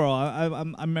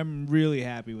 overall, I'm really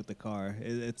happy with the car.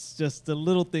 It's just the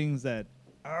little things that,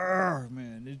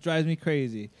 man, it drives me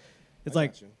crazy. It's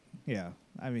like, Gotcha. yeah,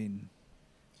 I mean,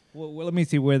 well, let me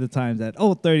see where the time's at.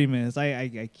 Oh, 30 minutes.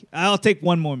 I'll take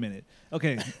 1 more minute.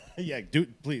 Okay. Yeah,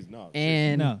 dude, please, no.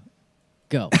 And No.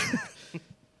 go.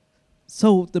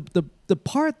 So the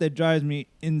part that drives me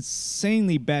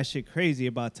insanely batshit crazy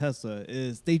about Tesla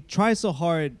is they try so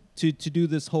hard to do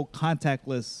this whole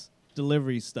contactless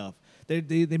delivery stuff.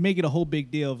 They make it a whole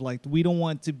big deal of like, we don't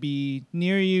want to be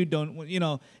near you,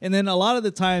 and then a lot of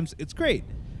the times it's great.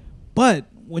 But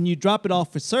when you drop it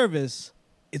off for service,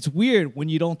 it's weird when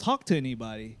you don't talk to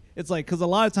anybody. It's like, because a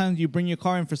lot of times you bring your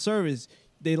car in for service,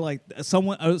 they like a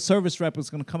service rep is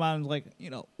going to come out and like,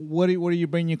 what are you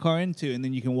bringing your car into? And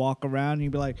then you can walk around and you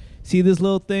be like, see this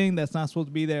little thing that's not supposed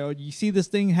to be there, or you see this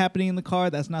thing happening in the car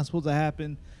that's not supposed to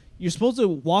happen. You're supposed to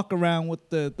walk around with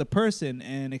the person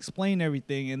and explain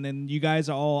everything, and then you guys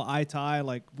are all eye to eye,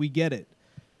 like, we get it.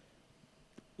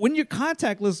 When you're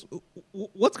contactless,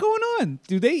 what's going on?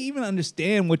 Do they even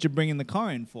understand what you're bringing the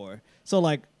car in for? So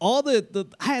like all I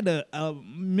had a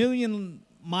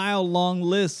 1,000,000-mile long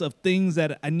list of things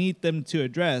that I need them to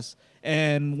address,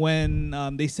 and when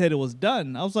they said it was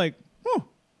done, I was like,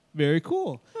 very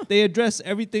cool. They addressed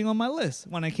everything on my list.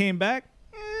 When I came back,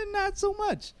 not so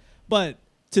much. But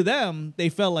to them, they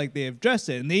felt like they addressed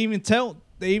it, and they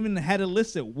even had it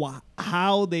listed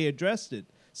how they addressed it.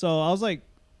 So I was like,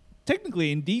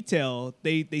 technically in detail,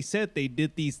 they said they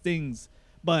did these things,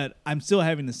 but I'm still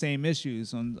having the same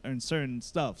issues on certain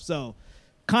stuff. So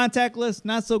contactless,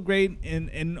 not so great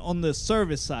and on the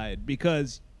service side,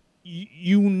 because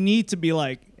you need to be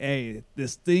like, hey,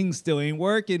 this thing still ain't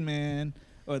working, man,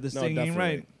 or this thing ain't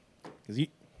right.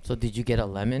 So did you get a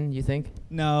lemon, you think?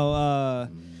 No,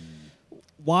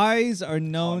 Ys are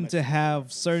known to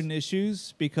have certain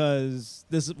issues because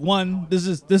this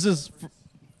is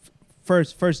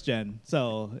first gen.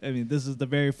 So I mean, this is the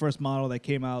very first model that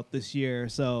came out this year.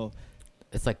 So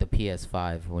It's like the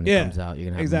PS5 when it comes out. You're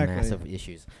gonna have exactly. massive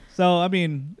issues. So I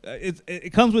mean,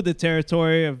 it comes with the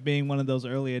territory of being one of those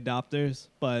early adopters,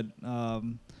 but I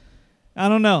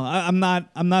don't know. I'm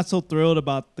not so thrilled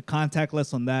about the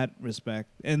contactless on that respect.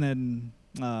 And then,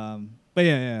 but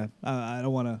yeah, I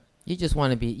don't want to. You just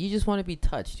want to be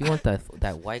touched. You want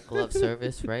that white glove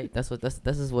service, right? This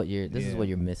is what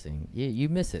you're missing. You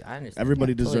miss it. I understand.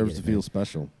 Everybody I totally deserves get to it, feel man.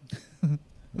 special.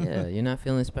 Yeah, you're not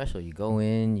feeling special. You go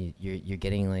in, you're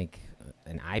getting like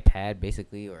an iPad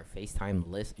basically or a FaceTime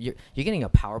list. You're getting a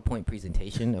PowerPoint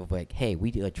presentation of like, hey, we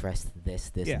addressed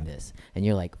this, and this, and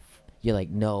you're like,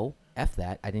 no, F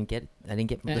that. I didn't get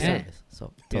the service.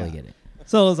 So totally get it.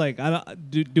 So it's like,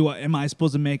 am I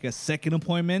supposed to make a second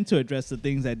appointment to address the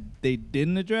things that they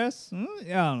didn't address?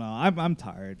 Yeah, I don't know. I'm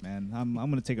tired, man. I'm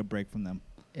gonna take a break from them.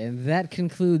 And that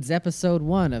concludes episode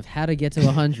 1 of How to Get to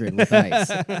 100 with Ice.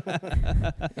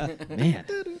 Man,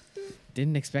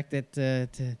 didn't expect it to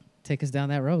take us down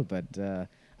that road, but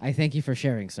I thank you for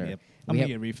sharing, sir. Yep. I'm gonna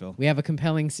get a refill. We have a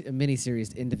compelling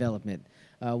mini-series in development.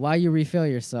 While you refill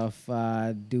yourself,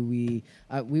 while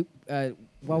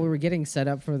we were getting set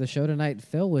up for the show tonight,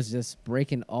 Phil was just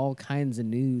breaking all kinds of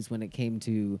news when it came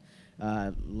to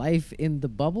life in the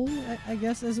bubble, I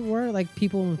guess, as it were. Like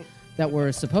people that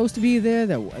were supposed to be there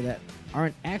that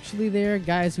aren't actually there,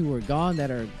 guys who were gone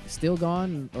that are still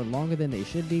gone or longer than they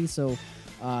should be. So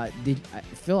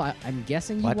Phil? I'm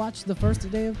guessing you What? watched the first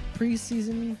day of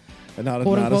preseason. And not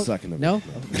Quote a unquote? second of No.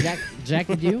 it. Jack,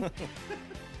 did you?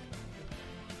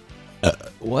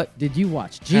 What? Did you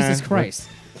watch? Jesus Huh? Christ!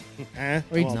 Eh?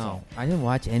 Or you- Well, No, I didn't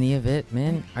watch any of it,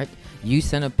 man. You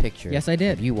sent a picture. Yes, I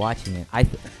did. Of you watching it.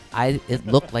 It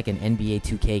looked like an NBA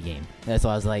 2K game. That's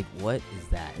why I was like, what is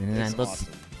that? And then It's I looked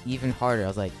awesome. even harder. I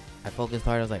was like, I focused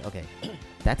harder. I was like, okay,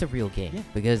 that's a real game Yeah.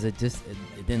 because it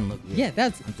didn't look. Real. Yeah,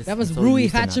 that I'm was so Rui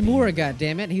used to not being Hachimura. real. God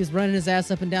damn it! He was running his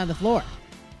ass up and down the floor,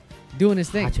 doing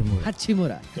his thing.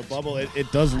 Hachimura. The bubble,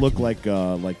 it does look like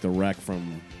the wreck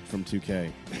from 2K.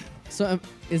 So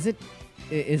is it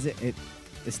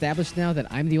established now that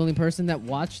I'm the only person that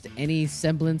watched any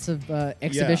semblance of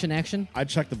exhibition action? I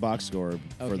checked the box score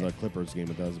for Okay. the Clippers game.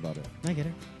 It does about it. I get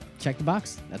it. Check the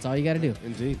box. That's all you got to do.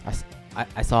 Indeed.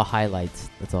 I saw highlights.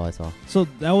 That's all I saw. So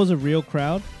that was a real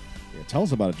crowd. Yeah, tell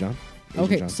us about it, John.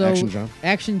 Okay, John. so Action John.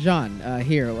 Action John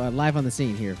here, live on the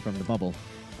scene here from the bubble.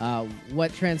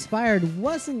 What transpired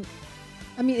wasn't.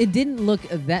 I mean, it didn't look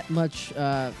that much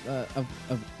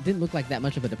didn't look like that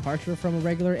much of a departure from a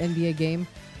regular NBA game.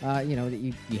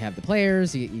 You have the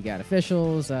players, you got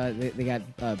officials, they got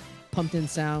pumped in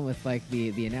sound with like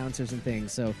the announcers and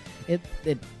things. So it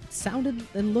sounded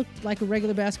and looked like a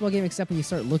regular basketball game, except when you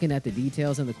start looking at the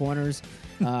details in the corners.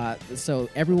 So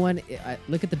everyone,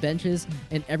 look at the benches,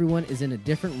 and everyone is in a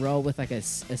different row with like a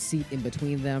seat in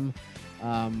between them.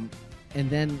 And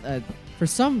then for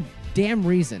some damn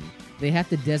reason, they have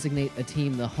to designate a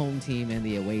team the home team and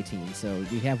the away team. So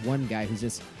you have one guy who's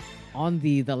just on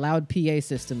the loud PA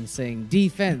system saying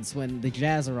defense when the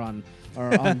Jazz are on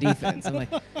defense. I'm like,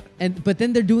 but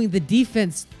then they're doing the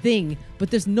defense thing, but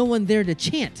there's no one there to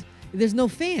chant. There's no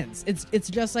fans. It's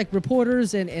just like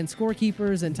reporters and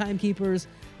scorekeepers and timekeepers.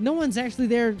 No one's actually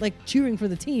there like cheering for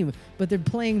the team, but they're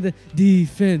playing the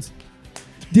defense.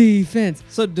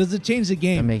 So does it change the That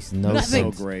game makes no Nothing.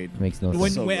 sense. So great. It makes no when,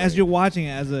 sense. So when- as great. you're watching it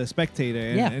as a spectator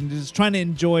and, Yeah. and just trying to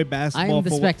enjoy basketball? I'm the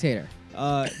for spectator.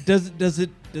 Does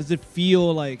it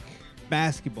feel like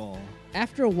basketball?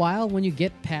 After a while, when you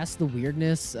get past the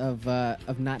weirdness of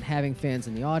not having fans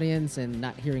in the audience and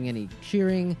not hearing any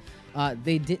cheering,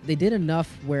 they did enough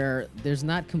where there's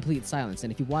not complete silence.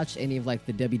 And if you watched any of like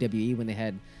the WWE when they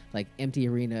had like empty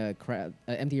arena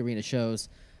shows,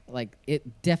 like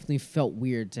it definitely felt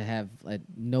weird to have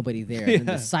nobody there. And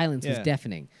the silence was Yeah.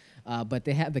 deafening. But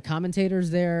they had the commentators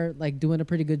there like doing a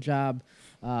pretty good job.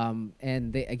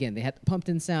 And they had pumped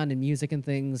in sound and music and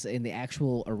things in the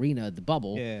actual arena, the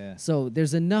bubble. Yeah. So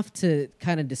there's enough to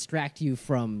kind of distract you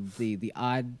from the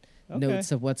odd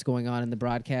notes of what's going on in the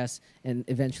broadcast, and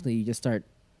eventually you just start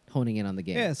honing in on the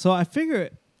game. Yeah, so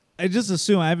I just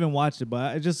assume, I haven't watched it,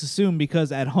 but I just assume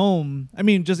because at home, I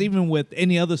mean, just even with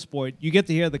any other sport, you get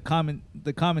to hear the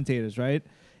commentators, right?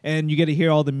 And you get to hear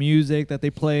all the music that they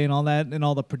play and all that, and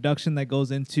all the production that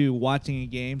goes into watching a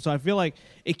game. So I feel like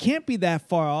it can't be that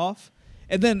far off.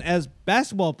 And then as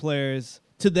basketball players,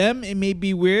 to them it may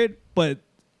be weird, but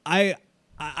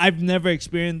I've never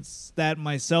experienced that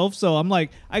myself. So I'm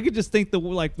like, I could just think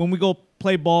like when we go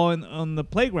play ball on the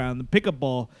playground, the pickup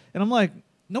ball, and I'm like,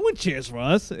 no one cheers for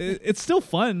us. It's still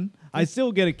fun. I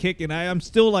still get a kick, and I'm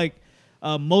still like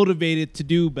motivated to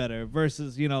do better.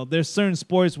 Versus, there's certain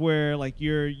sports where like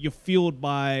you're fueled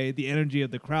by the energy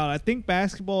of the crowd. I think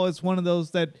basketball is one of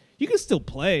those that you can still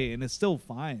play, and it's still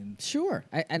fine. Sure.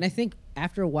 And I think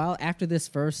after a while, after this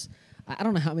first, I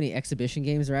don't know how many exhibition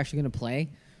games they're actually going to play,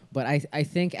 but I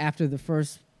think after the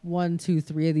first 1, 2,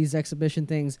 3 of these exhibition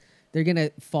things, they're going to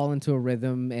fall into a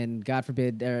rhythm, and God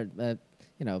forbid,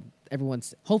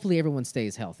 hopefully everyone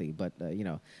stays healthy. But,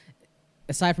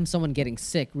 aside from someone getting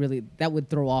sick, really, that would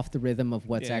throw off the rhythm of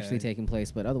what's Yeah. actually taking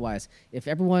place. But otherwise, if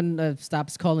everyone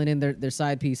stops calling in their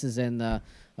side pieces and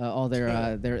all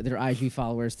their IG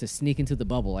followers to sneak into the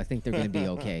bubble, I think they're going to be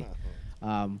okay.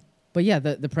 But yeah,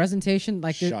 the presentation,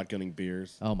 like, Shotgunning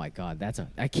beers. oh my God,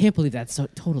 I can't believe that's so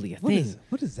totally a thing.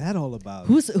 What is that all about?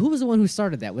 Who was the one who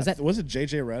started that? Was that? Was it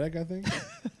JJ Redick? I think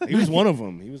he was one of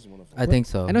them. I think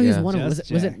so. I know he was yeah. one of them.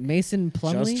 Just Was it Jack. Mason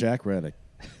Plumlee? Just Jack Redick.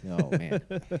 Oh man,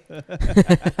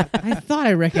 I thought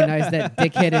I recognized that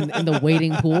dickhead in the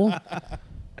waiting pool.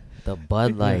 The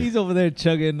Bud Light. He's over there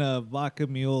chugging vodka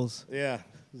mules. Yeah,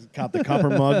 caught the copper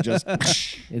mug. Just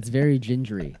It's very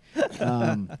gingery.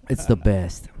 It's the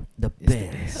best. The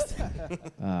best.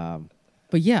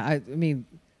 But yeah, I mean,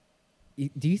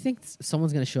 do you think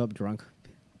someone's gonna show up drunk?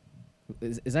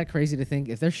 Is that crazy to think?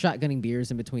 If they're shotgunning beers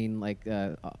in between like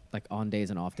on days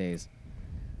and off days?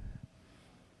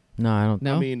 No, I don't.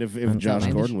 No. I mean, if I'm Josh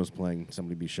outlandish. Gordon was playing,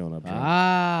 somebody be showing up. Drunk.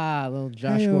 Ah, little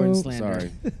Josh Hey-o. Gordon slander.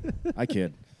 Sorry, I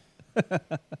kid.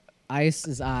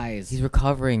 Ice's eyes. He's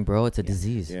recovering, bro. It's a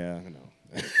disease. Yeah, I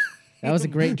know. That was a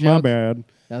great My joke. bad.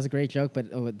 That was a great joke, but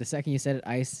the second you said it,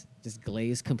 Ice just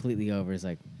glazed completely over. It's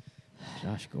like,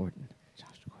 Josh Gordon.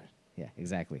 Yeah,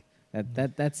 exactly.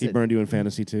 That's He it. burned you in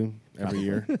fantasy too every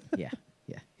year. Yeah.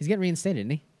 He's getting reinstated, isn't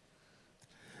he?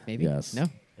 Maybe. Yes. No.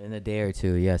 In a day or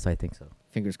two, yes, I think so.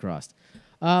 Fingers crossed.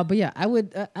 But yeah, I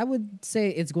would say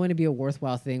it's going to be a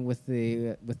worthwhile thing with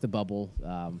the bubble.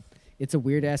 It's a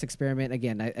weird ass experiment.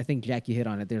 Again, I think Jack, you hit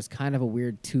on it. There's kind of a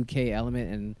weird 2K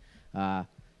element, and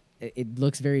it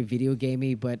looks very video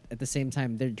gamey, but at the same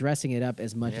time, they're dressing it up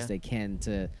as much as they can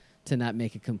to not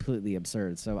make it completely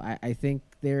absurd. So I think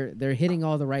they're hitting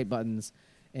all the right buttons,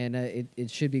 and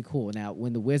it should be cool. Now,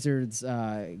 when the Wizards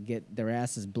get their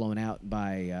asses blown out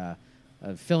by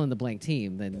fill in the blank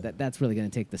team, then that's really going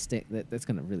to take the sting. That's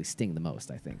going to really sting the most,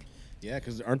 I think. Yeah,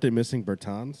 because aren't they missing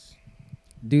Bertans?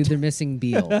 Dude, they're missing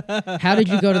Beal. How did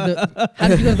you go to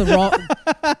the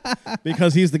wrong?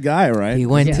 Because he's the guy, right? He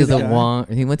went Yeah. to the Yeah. wrong.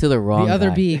 He went to the wrong. The other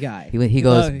guy. B guy. He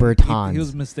goes Bertans. He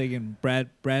was mistaken.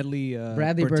 Bradley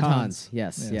Bertans.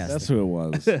 Yes. That's who it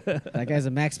was. That guy's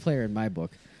a max player in my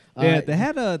book. Yeah, they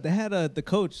had the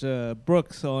coach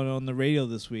Brooks on the radio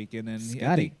this week, and then I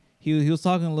Scotty. think he was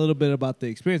talking a little bit about the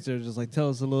experience. They're just like, tell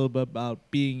us a little bit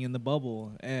about being in the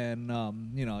bubble, and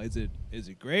is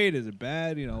it great? Is it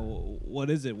bad? What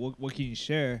is it? What can you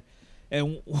share?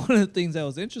 And one of the things that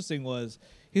was interesting was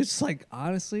he was just like,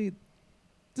 honestly,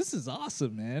 this is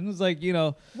awesome, man. It was like,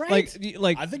 Right?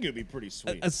 like I think it would be pretty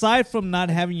sweet. aside from not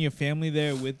having your family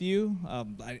there with you,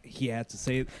 he had to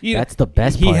say That's the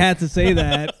best He part. had to say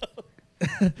that.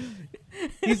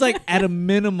 He's like at a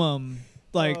minimum,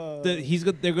 like all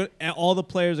the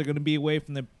players are going to be away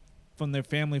from their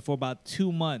family for about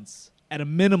 2 months at a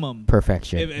minimum.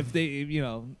 Perfection. If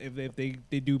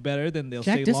they do better, then they'll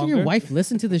Jack, stay doesn't longer. your wife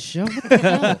listen to the show? What the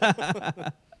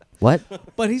hell? What?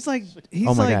 But he's Oh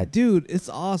my like, God. dude, it's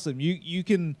awesome. You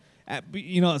can,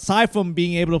 aside from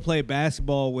being able to play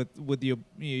basketball with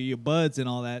your buds and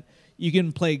all that, you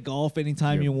can play golf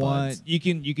anytime Your you want. buds. You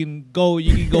can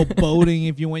go boating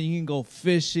if you want. You can go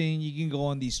fishing. You can go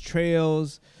on these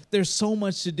trails. There's so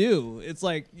much to do. It's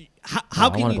like how I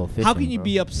can wanna you go how fishing, can you bro.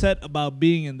 be upset about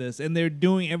being in this? And they're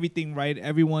doing everything right.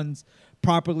 Everyone's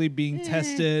properly being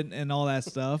tested and all that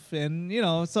stuff. And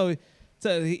so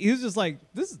he was just like,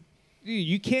 this.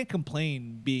 You can't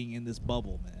complain being in this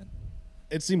bubble, man.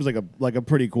 It seems like a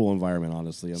pretty cool environment,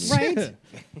 honestly. I mean, Right?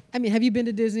 I mean, have you been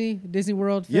to Disney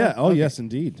World? Phil? Yeah. Oh, Okay. yes,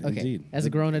 indeed. Okay. Indeed. As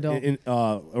a grown adult? In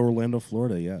Orlando,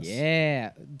 Florida. Yes. Yeah.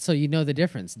 So you know the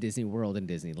difference, Disney World and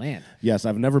Disneyland. Yes,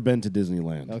 I've never been to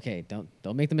Disneyland. Okay, don't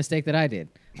make the mistake that I did.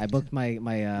 I booked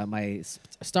my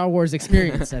Star Wars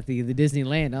experience at the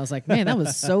Disneyland. I was like, man, that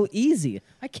was so easy.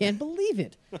 I can't believe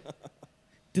it.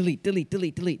 delete.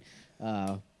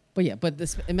 But yeah,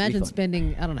 imagine Refund.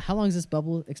 spending, I don't know, how long is this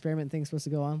bubble experiment thing supposed to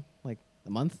go on? Like a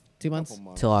month, 2 months? Couple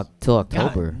months. Till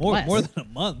October. More Less. than a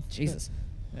month. Jesus,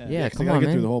 Yeah, 'cause they come gotta on, get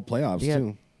man. through the whole playoffs Yeah.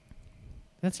 too.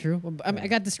 that's true. Well, I mean, I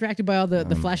got distracted by all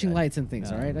the flashing lights and things.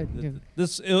 All right,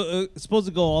 This it's supposed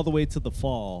to go all the way to the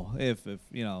fall if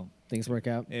things work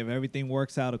out. if everything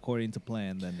works out according to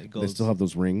plan, then it goes. They still have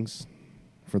those rings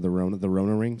for the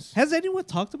Rona rings. Has anyone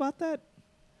talked about that?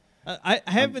 I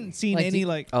haven't seen like any the-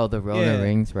 like. Oh, the Rona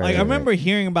rings, right? Like I right, remember right.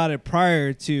 hearing about it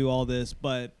prior to all this,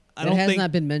 but I It don't has think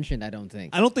not been mentioned. I don't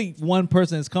think. I don't think one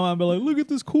person has come out and been like, "Look at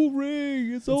this cool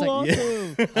ring! It's so like-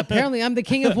 awesome." Apparently, I'm the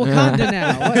king of Wakanda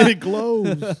now. What? it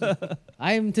glows.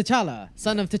 I am T'Challa,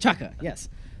 son of T'Chaka. Yes.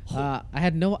 I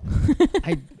had no.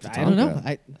 I don't know.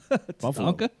 Tatanka.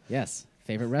 Buffalo. Tonka? Yes.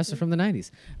 Favorite wrestler from the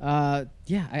 90s.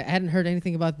 Yeah, I hadn't heard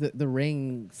anything about the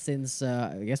ring since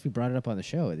I guess we brought it up on the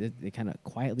show. It kind of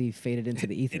quietly faded into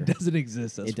the ether. It doesn't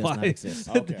exist. That's It does why. not exist.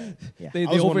 Okay. Yeah. They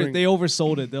I was wondering- they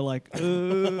oversold it. They're like,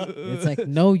 It's like,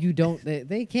 no, you don't.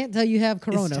 They can't tell you have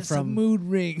corona it's just a from. mood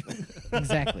ring.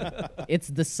 Exactly. It's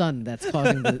the sun that's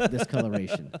causing the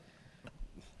discoloration.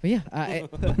 But yeah,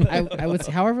 I would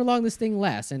say however long this thing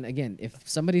lasts, and again, if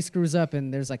somebody screws up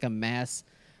and there's like a mass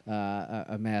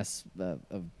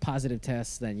of positive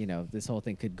tests, then this whole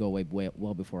thing could go away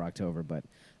well before October. But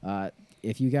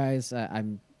if you guys,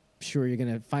 I'm sure you're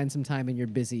gonna find some time in your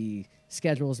busy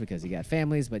schedules because you got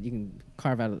families, but you can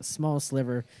carve out a small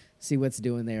sliver, see what's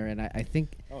doing there, and I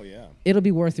think Oh yeah. it'll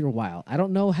be worth your while. I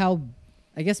don't know how.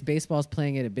 I guess baseball's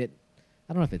playing it a bit.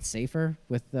 I don't know if it's safer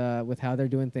with how they're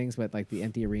doing things, but like the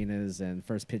empty arenas and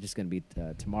first pitch is going to be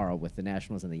tomorrow with the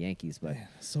Nationals and the Yankees. But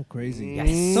So crazy.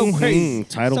 Yes. So crazy.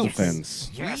 Title So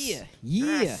defense.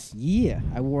 yeah.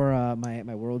 I wore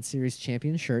my World Series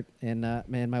champion shirt and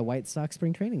my White Sox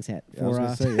spring trainings hat Yeah, I was for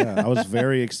gonna say, yeah. I was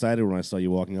very excited when I saw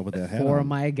you walking up with that hat for on.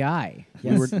 my guy.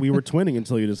 We were twinning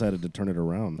until you decided to turn it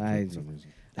around for some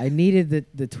reason. I needed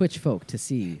the Twitch folk to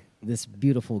see this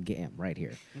beautiful game right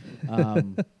here.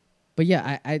 But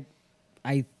yeah,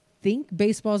 I think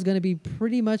baseball is going to be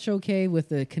pretty much okay with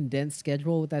the condensed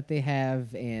schedule that they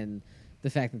have and the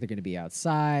fact that they're going to be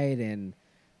outside, and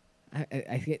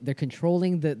I think they're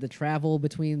controlling the travel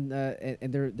between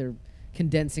and they're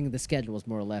condensing the schedules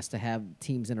more or less to have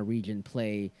teams in a region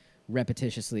play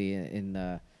repetitiously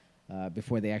in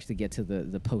before they actually get to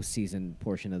the postseason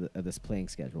portion of this playing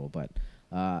schedule. But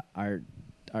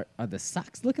are the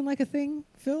Sox looking like a thing,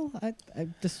 Phil? I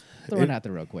just throwing it out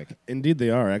there real quick. Indeed, they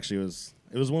are. Actually,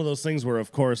 it was one of those things where,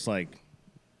 of course, like,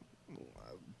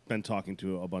 I've been talking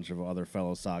to a bunch of other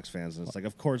fellow Sox fans, and it's like,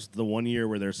 of course, the 1 year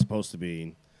where they're supposed to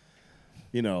be,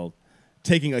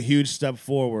 taking a huge step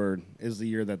forward is the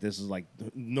year that this is like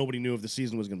nobody knew if the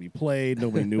season was going to be played.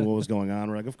 Nobody knew what was going on.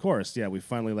 We're like, of course, yeah, we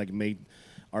finally made.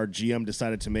 Our GM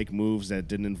decided to make moves that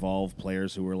didn't involve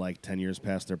players who were like 10 years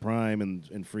past their prime and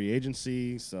in free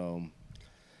agency. So,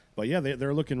 but yeah,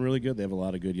 they're looking really good. They have a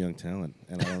lot of good young talent,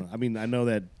 and I know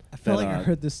that. I felt like I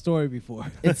heard this story before.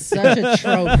 It's such a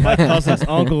trope. My cousin's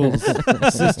uncle's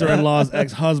sister-in-law's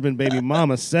ex-husband, baby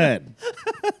mama said.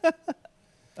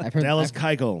 I've heard Dallas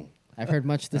Keuchel I've heard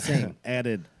much the same.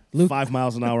 added Luke- 5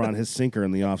 miles an hour on his sinker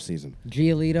in the offseason.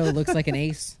 Giolito looks like an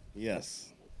ace.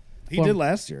 Yes, he Form- did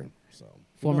last year. So who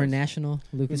Former knows? national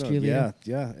Lucas Who knows? Giolito.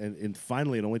 Yeah, and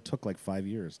finally, it only took like 5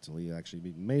 years till he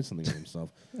actually made something of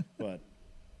himself. But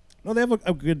no, they have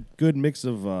a good mix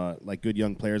of good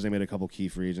young players. They made a couple key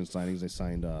free agent signings. They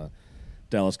signed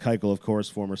Dallas Keuchel, of course,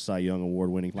 former Cy Young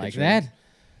award-winning Like pitcher. that?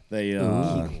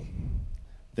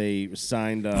 They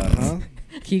signed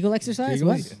Kegel exercise?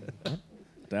 Kegels? What?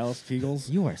 Dallas Kegels.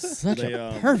 You are such They,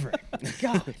 a pervert.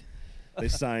 God. They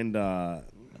signed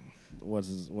what's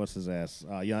his ass?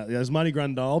 Yasmani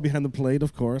Grandal behind the plate,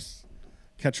 of course.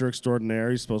 Catcher extraordinaire.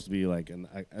 He's supposed to be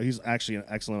he's actually an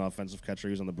excellent offensive catcher.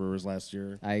 He was on the Brewers last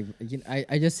year. I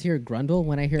just hear Grundle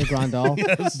when I hear Grandal,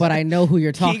 but I know who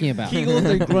you're talking about. Kegels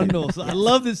and Grundles. I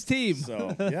love this team.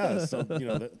 So yeah,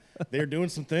 they're doing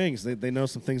some things. They know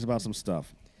some things about some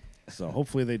stuff. So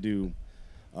hopefully they do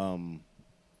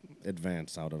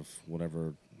advance out of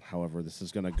however this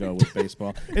is going to go with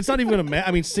baseball. It's not even going to matter.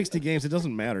 I mean, 60 games, it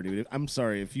doesn't matter, dude. I'm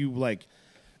sorry. If you,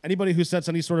 anybody who sets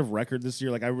any sort of record this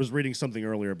year, I was reading something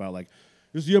earlier about,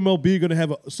 is the MLB going to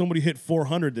have somebody hit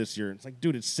 400 this year? It's like,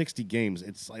 dude, it's 60 games.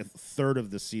 It's like a third of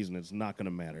the season. It's not going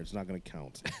to matter. It's not going to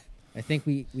count. I think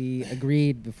we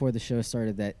agreed before the show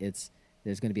started that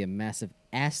there's going to be a massive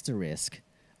asterisk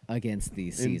against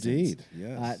these seasons. Indeed,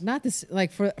 yes. Not this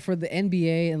for the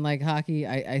NBA and hockey.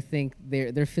 I think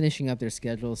they're finishing up their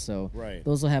schedule, so Right.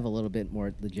 those will have a little bit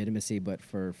more legitimacy. But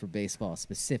for baseball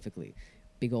specifically,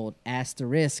 big old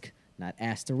asterisk, not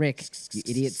asterisk, you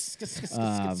idiots.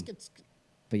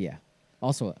 But yeah.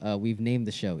 Also, we've named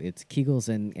the show. It's Kegels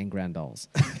and Grandals.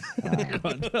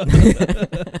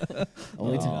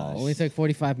 Only took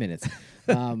 45 minutes.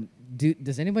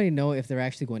 Does anybody know if they're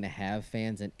actually going to have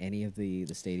fans in any of the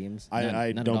stadiums? I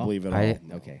None at don't all? believe it I- all.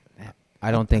 No. Okay.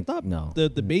 I don't think thought no. the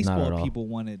not at baseball all. people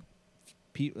wanted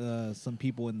some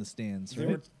people in the stands, I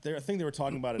right? think they were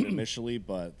talking about it initially,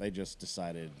 but they just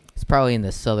decided. It's probably in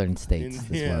the southern states. That's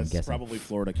what I'm It's guessing. probably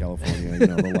Florida, California.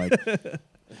 They're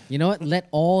You know what? Let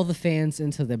all the fans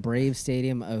into the Brave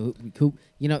Stadium. Who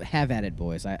have at it,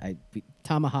 boys. I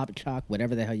tomahawk chalk,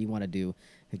 whatever the hell you want to do.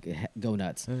 Go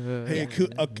nuts. hey,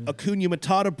 Acuna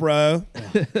Matata, bro.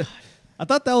 I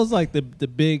thought that was the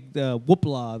big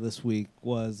whoopla this week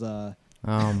was. Oh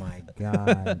my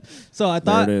god. So I There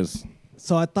thought. it is.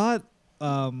 So I thought.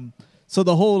 So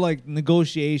the whole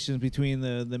negotiations between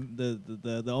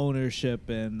the ownership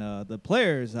and the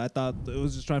players, I thought it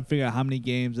was just trying to figure out how many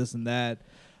games, this and that,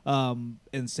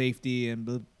 and safety and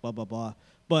blah blah blah.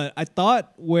 But I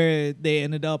thought where they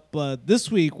ended up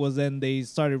this week was then they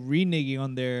started reneging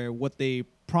on what they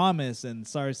promised and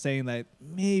started saying that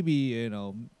maybe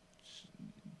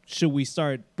should we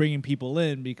start bringing people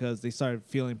in, because they started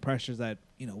feeling pressures that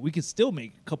we could still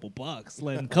make a couple bucks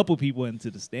letting a couple people into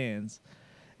the stands.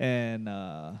 And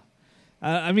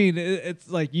I mean, it's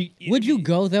like you. Would you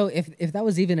go though if that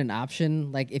was even an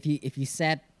option? If you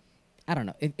sat I don't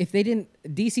know if they didn't.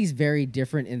 DC's very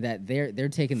different in that they're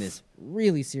taking this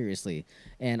really seriously,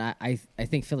 and I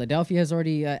think Philadelphia has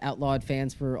already outlawed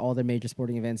fans for all their major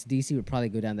sporting events. DC would probably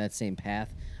go down that same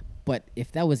path. But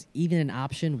if that was even an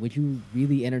option, would you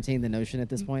really entertain the notion at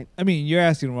this point? I mean, you're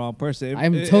asking the wrong person.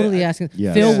 I'm totally asking.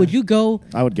 Yes. Phil, Yeah. would you go?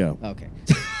 I would go. Okay.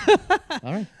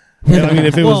 All right. Yeah, I mean,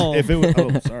 if it Well- was,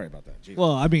 oh, sorry about that. Jeez.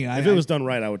 Well, I mean, if it was done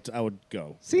right, I would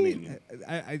go. See, I mean,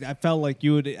 I felt like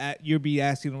you'd be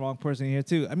asking the wrong person here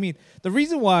too. I mean, the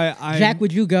reason why Jack,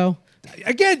 would you go?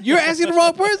 again, you're asking the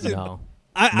wrong person. No.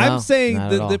 I'm saying not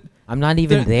the, at all. the I'm not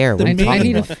even the- there. the What are you main- I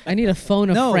talking need about? I need a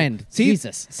phone a friend. See,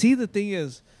 Jesus. See, the thing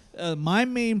is, my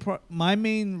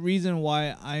main reason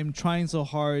why I'm trying so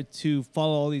hard to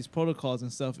follow all these protocols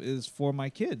and stuff is for my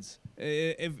kids.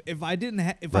 If I didn't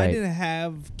I Right. didn't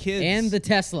have kids And the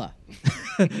Tesla.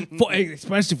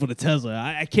 especially for the Tesla,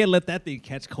 I can't let that thing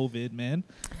catch COVID, man.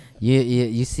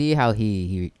 You see how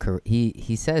he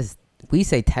says, we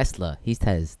say Tesla. He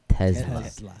says Tesla.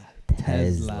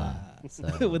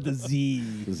 So, with the Z.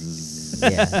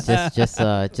 yeah,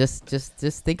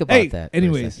 just think about Hey, that. for a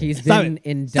anyways, second. He's Stop been it.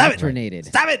 indoctrinated.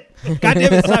 Stop it! God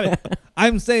damn it! Stop it!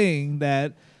 I'm saying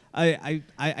that I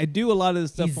do a lot of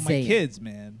this stuff He's for my saying. kids,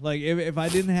 man. Like if I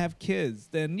didn't have kids,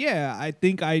 then yeah, I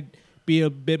think I'd be a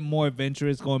bit more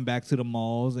adventurous going back to the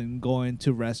malls and going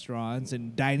to restaurants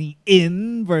and dining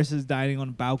in versus dining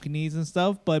on balconies and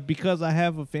stuff. But because I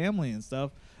have a family and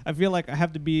stuff, I feel like I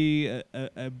have to be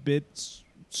a bit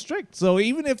strict. So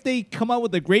even if they come out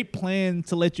with a great plan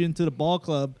to let you into the ball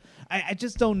club, I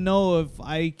just don't know if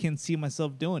I can see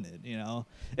myself doing it, you know.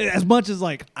 As much as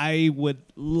like I would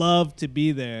love to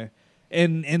be there,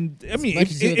 and I mean, Much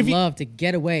as you would if love to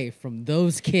get away from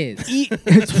those kids.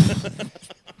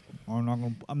 I'm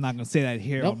not gonna say that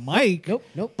here Nope, on mic.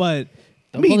 Nope. But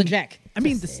Don't pull the Jack. I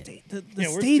mean, the Just say the Yeah,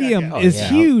 where's stadium Jack at? is yeah,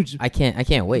 huge. I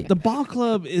can't wait. The ball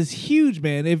club is huge,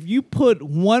 man. If you put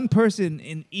one person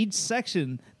in each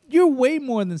section, you're way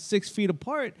more than 6 feet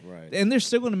apart, Right. and they're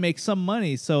still going to make some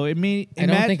money. So it may. I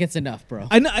don't think it's enough, bro.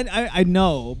 I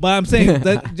know, but I'm saying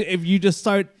that if you just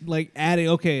start like adding,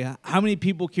 okay, how many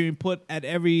people can we put at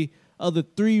every other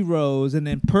 3 rows, and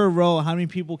then per row, how many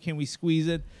people can we squeeze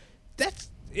in? That's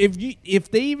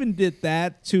if they even did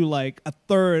that to like a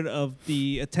third of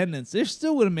the attendance, they're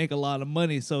still going to make a lot of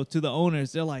money. So to the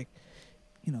owners, they're like,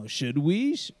 you know, should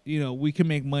we? We can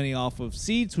make money off of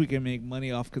seats. We can make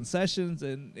money off concessions,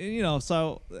 and you know.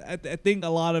 So I think a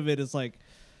lot of it is like,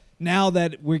 now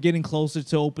that we're getting closer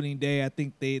to opening day, I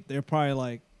think they're probably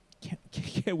like,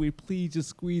 can we please just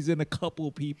squeeze in a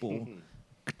couple people,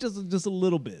 just a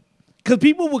little bit, because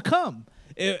people will come.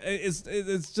 It's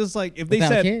just like if they Without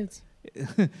said, kids.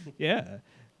 yeah.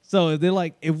 So they're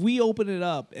like, if we open it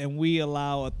up and we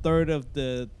allow a third of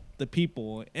the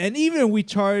people, and even we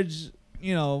charge,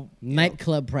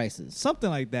 Nightclub prices. something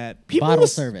like that, Bottle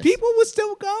service. people would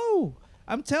still go.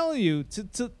 I'm telling you,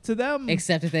 to them.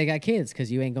 Except if they got kids,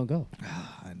 because you ain't going to go.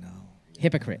 I know.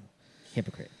 Hypocrite.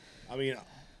 I mean,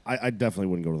 I definitely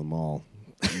wouldn't go to the mall,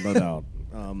 no doubt.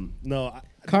 No,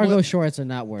 Cargo well, shorts are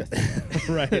not worth it.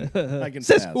 right. I can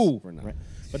Says pass who? for now.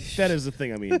 But that is the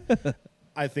thing. I mean,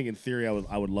 I think in theory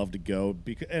I would love to go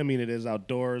because I mean it is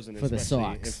outdoors and For the especially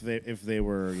socks. if they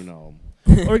were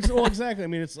well exactly. I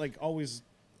mean it's like always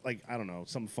like I don't know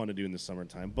something fun to do in the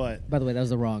summertime. But By the way, that was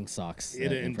the wrong socks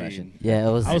it impression. indeed. Yeah,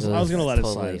 it was. I was gonna let it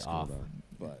slide. totally It's cool, off. though,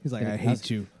 but He's like, I hate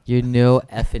you. You know,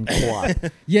 effing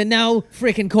co-op. You know,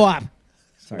 freaking co-op.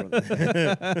 Sorry.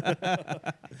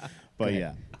 But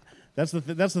yeah, that's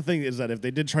the thing is that if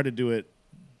they did try to do it,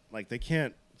 like they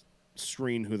can't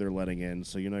screen who they're letting in,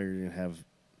 so you know you're gonna have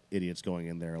idiots going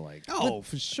in there like Oh,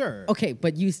 for sure. Okay,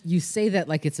 but you say that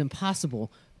like it's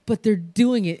impossible, but they're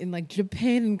doing it in like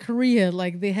Japan and Korea.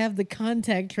 Like they have the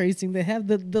contact tracing, they have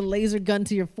the laser gun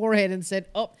to your forehead and said,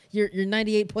 "Oh, you're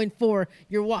 98.4.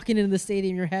 You're walking into the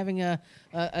stadium. You're having a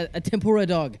tempura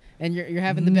dog, and you're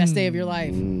having the best day of your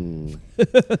life."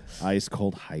 ice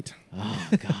cold height. Oh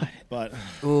God. But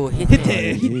Ooh, hit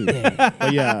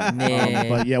but yeah,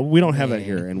 Nah. we don't have that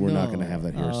here, and we're not No. gonna have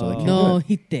that here. So they can't No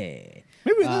do it. hite.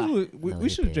 Maybe no, we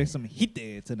should hit drink it. some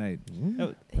hite tonight.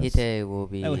 Hite will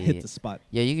be. That would hit the spot.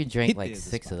 Yeah, you can drink Hit like the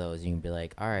 6 spot. of those. You can be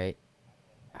like, all right,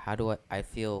 how do I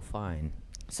feel fine.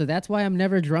 So that's why I'm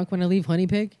never drunk when I leave Honey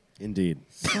Pig. Indeed,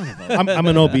 Son of a I'm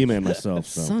an OB man myself.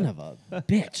 So son of a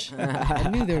bitch. I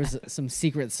knew there was some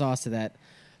secret sauce to that.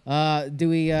 Do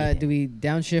we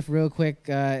downshift real quick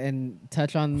and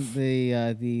touch on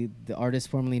the artist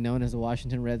formerly known as the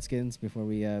Washington Redskins before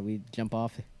we jump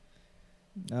off?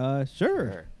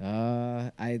 Sure.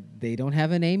 They don't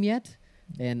have a name yet.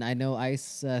 And I know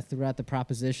Ice threw out the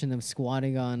proposition of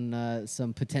squatting on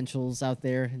some potentials out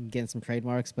there and getting some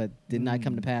trademarks, but did not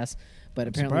come to pass. But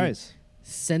apparently, Surprise.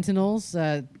 Sentinels,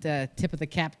 tip of the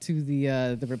cap to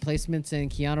the replacements in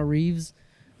Keanu Reeves.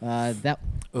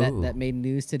 That made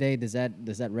news today. Does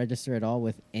that register at all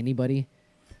with anybody?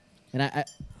 And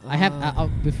I'll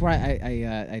before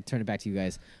I turn it back to you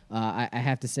guys, I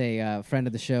have to say, friend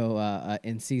of the show,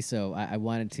 Enciso, I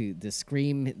wanted to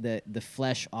scream the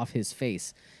flesh off his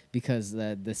face, because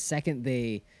the second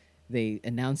they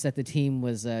announced that the team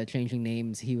was changing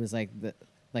names, he was like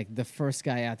the first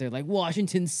guy out there, like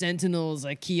Washington Sentinels,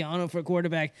 like Keanu for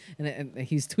quarterback, and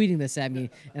he's tweeting this at me,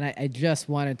 and I just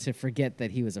wanted to forget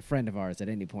that he was a friend of ours at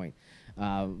any point.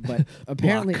 But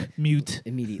apparently, Block. Mute.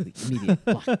 immediate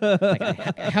block.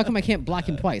 How come I can't block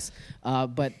him twice?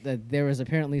 But there was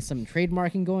apparently some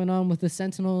trademarking going on with the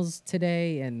Sentinels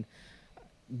today, and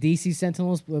DC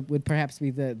Sentinels would perhaps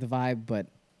be the vibe. But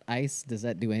Ice, does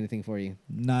that do anything for you?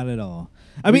 Not at all.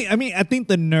 I mean, I think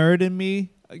the nerd in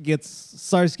me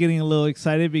starts getting a little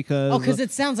excited because. Oh, because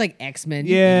it sounds like X-Men.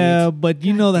 Yeah, but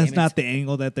you God know that's damn it. not the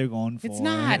angle that they're going for. It's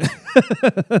not.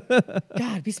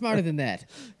 God, be smarter than that.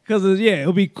 Because it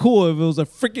would be cool if it was a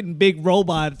freaking big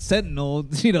robot sentinel,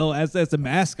 as a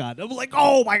mascot. I was like,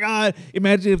 oh my god!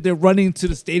 Imagine if they're running to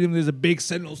the stadium. There's a big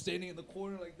sentinel standing in the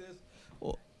corner like this.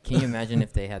 Well, Can you imagine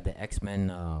if they had the X-Men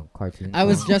cartoon? I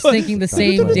was just thinking the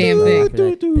same damn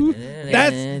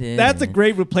thing. That's a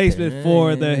great replacement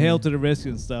for the Hail to the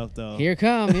Rescue and stuff, though. Here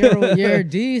come your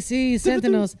DC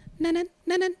Sentinels.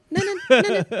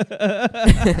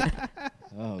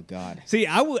 Oh God. See,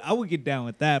 I would get down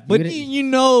with that, but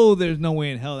there's no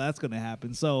way in hell that's gonna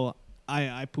happen. So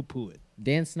I poo-poo it.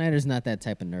 Dan Snyder's not that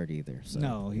type of nerd either. So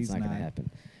No, it's he's not gonna not. happen.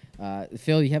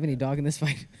 Phil, you have any dog in this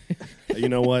fight? You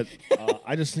know what?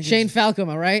 I just think Shane Falco, am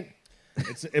I right?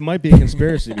 it might be a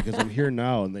conspiracy because I'm here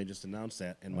now, and they just announced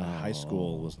that in my high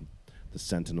school was the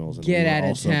Sentinels, and Get we were outta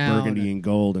also town. burgundy and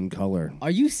gold in color.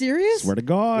 Are you serious? Swear to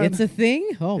God, It's a thing?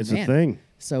 Oh, it's man. a thing.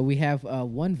 So we have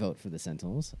one vote for the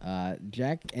Sentinels.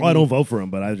 Jack? Well, I don't vote for him,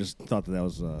 but I just thought that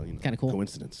was Kinda cool.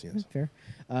 coincidence. Yes. Fair.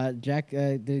 Jack,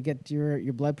 did it get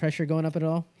your blood pressure going up at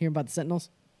all hearing about the Sentinels?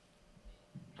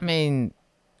 I mean,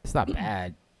 it's not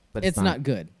bad, but It's not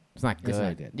good. It's not good. It's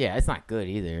not good. Yeah, it's not good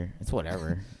either. It's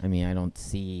whatever. I mean, I don't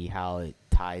see how it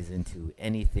ties into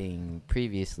anything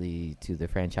previously to the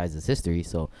franchise's history.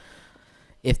 So,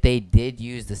 if they did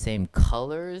use the same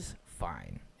colors,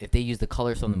 fine. If they use the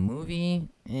colors from the movie,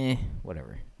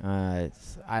 whatever. I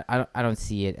don't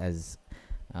see it as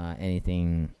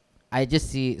anything. I just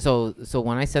see so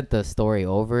when I sent the story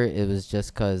over, it was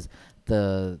just because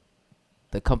the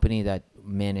company that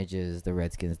manages the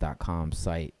Redskins.com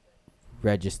site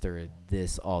registered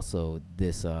this URL,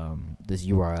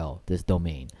 this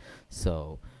domain.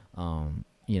 So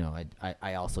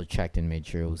I also checked and made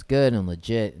sure it was good and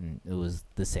legit, and it was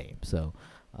the same. So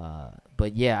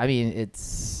but yeah, I mean,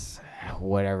 it's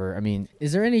whatever. I mean,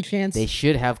 Is there any chance? they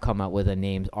should have come out with a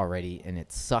name already, and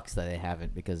it sucks that they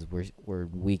haven't, because we're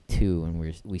week 2 and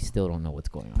we still don't know what's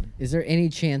going on. Is there any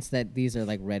chance that these are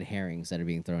like red herrings that are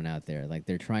being thrown out there? Like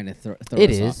they're trying to throw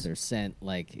It us off is. their scent.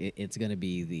 Like it's going to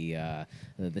be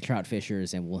the trout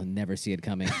fishers, and we'll never see it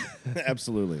coming.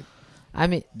 Absolutely. I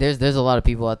mean, there's a lot of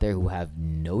people out there who have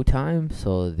no time,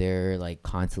 so they're like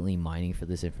constantly mining for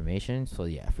this information. So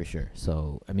yeah, for sure.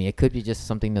 So I mean, it could be just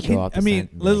something to throw out the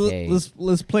scent and be like, hey.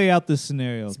 let's play out this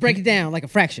scenario. Let's break it down like a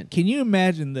fraction. Can you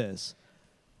imagine this?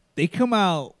 They come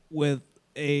out with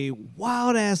a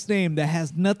wild ass name that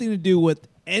has nothing to do with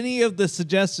any of the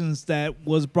suggestions that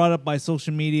was brought up by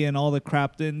social media and all the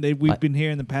crap that we've been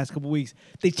hearing the past couple weeks.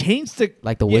 They changed the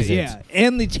Wizards. yeah,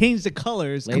 and they changed the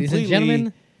colors Ladies completely. and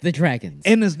gentlemen, the Dragons.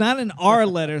 And it's not an R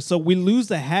letter, so we lose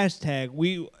the hashtag.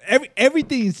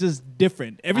 Everything's just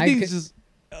different. Everything's just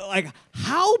like,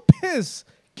 how pissed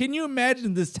can you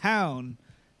imagine this town?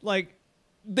 Like,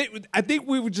 I think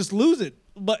we would just lose it.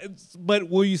 But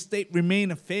will you remain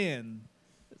a fan?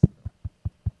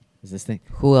 Is this thing?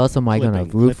 Who else am I gonna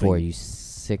root for? clipping. You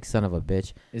sick son of a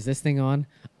bitch! Is this thing on?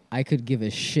 I could give a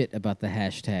shit about the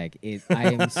hashtag.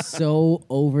 I am so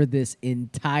over this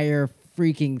entire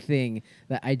freaking thing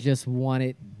that I just want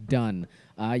it done.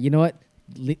 You know what?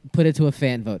 Put it to a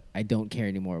fan vote. I don't care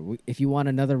anymore. If you want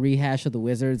another rehash of the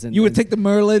Wizards, and You would take the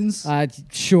Merlins?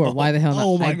 sure. Why the hell not?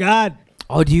 Oh my God!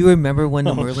 Oh, do you remember when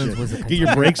the Merlins was a Get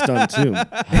your brakes done too.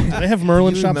 They have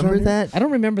Merlin Do you shops. remember around here? that? I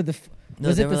don't remember the. No,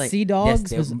 Was they it were the like- Sea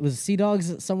Dogs? yes, they was Sea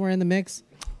Dogs somewhere in the mix?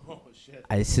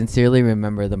 I sincerely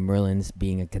remember the Merlins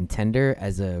being a contender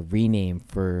as a rename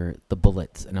for the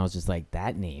Bullets, and I was just like,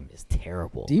 that name is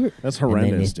terrible. Do you? That's And then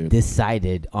horrendous, it dude.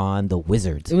 decided on the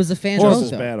Wizards. It was a fan Just vote.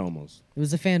 as Though. bad, almost. It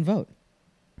was a fan vote.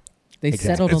 They Exactly.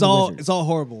 settled It's on the all Wizards. it's all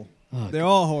horrible. Oh, They're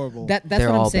all horrible. That's They're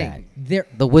what I'm all saying. They're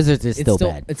The Wizards is it's still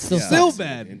bad. It's still Yeah. Still sucks.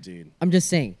 bad. Indeed. I'm just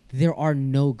saying there are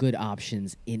no good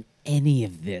options in any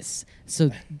of this.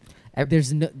 So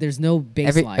there's no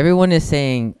baseline. Everyone is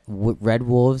saying Red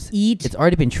Wolves. Eat. It's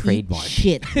already been Eat trademarked.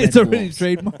 shit. It's Red already Wolves.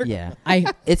 trademarked. Yeah, I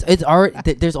it's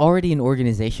already there's already an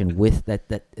organization with that.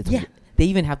 It's, Yeah. They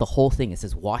even have the whole thing. It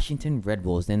says Washington Red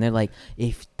Wolves, and they're like,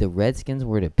 if the Redskins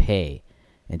were to pay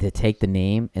and to take the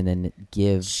name and then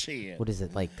give Shit. what is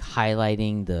it like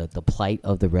highlighting the plight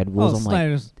of the Red Wolves? I'm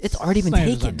Snyder's- like, it's already been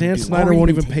Snyder's taken. not Dan gonna do Snyder Already won't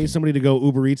been even pay taken. somebody to go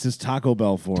Uber Eats his Taco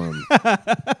Bell for him.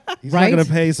 He's Right? not going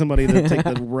to pay somebody to take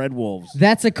the Red Wolves.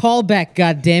 that's a callback.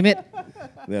 God damn it.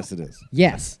 Yes, it is.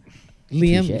 Yes,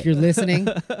 Liam, Touche. if you're listening,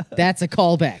 that's a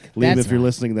callback. Liam, That's if you're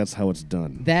listening, that's how it's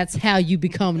done. That's how you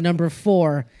become number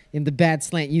 4 in the Bad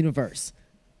Slant universe.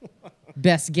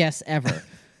 Best guess ever.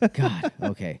 God.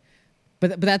 Okay.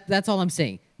 But that's all I'm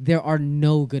saying. There are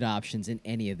no good options in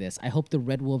any of this. I hope the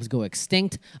Red Wolves go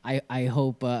extinct. I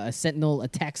hope a Sentinel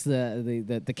attacks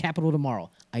the Capitol tomorrow.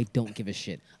 I don't give a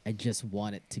shit. I just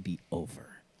want it to be over.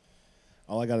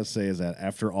 All I got to say is that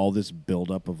after all this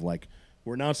buildup of like,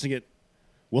 we're announcing it,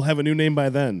 we'll have a new name by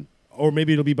then. Or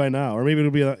maybe it'll be by now. Or maybe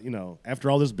it'll be,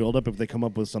 after all this buildup, if they come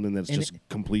up with something that's And just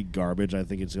complete garbage, I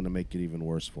think it's going to make it even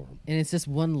worse for them. And it's just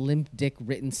one limp dick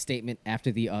written statement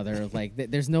after the other. Like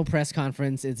there's no press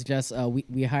conference. It's just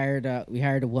we hired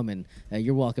a woman.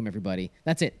 You're welcome, everybody.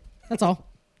 That's it. That's all.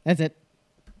 That's it.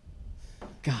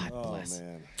 God bless.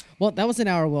 Man. Well, that was an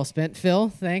hour well spent. Phil,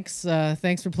 thanks.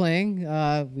 Thanks for playing.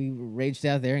 We raged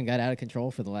out there and got out of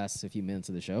control for the last few minutes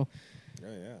of the show. Oh,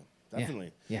 yeah.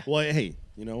 Definitely. Yeah. Well, hey,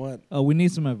 you know what? We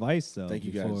need some advice though. Thank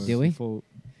you, guys. before- Do we?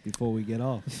 Before we get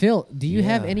off. Phil, do you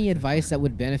have Yeah. any advice that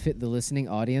would benefit the listening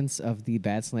audience of the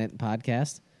Bad Slant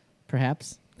podcast?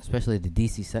 Perhaps, Especially the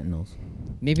DC Sentinels.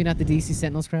 maybe not the DC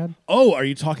Sentinels crowd. Oh, are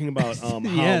you talking about how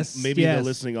Yes, maybe yes. the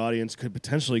listening audience could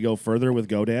potentially go further with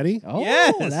GoDaddy? Oh,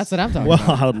 Yes. that's what I'm talking Well,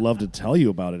 about. I would love to tell you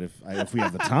about it if we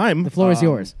have the time. The floor is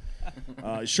yours.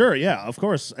 Sure, yeah, of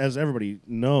course. As everybody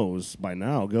knows by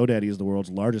now, GoDaddy is the world's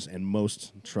largest and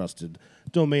most trusted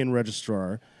domain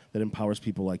registrar that empowers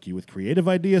people like you with creative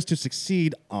ideas to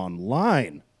succeed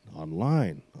online.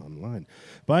 Online.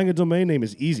 Buying a domain name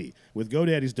is easy. With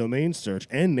GoDaddy's domain search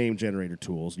and name generator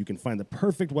tools, you can find the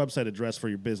perfect website address for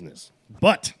your business.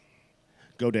 But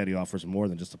GoDaddy offers more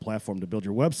than just a platform to build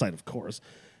your website, of course.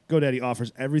 GoDaddy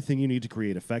offers everything you need to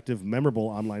create effective, memorable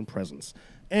online presence.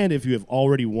 And if you have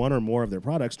already one or more of their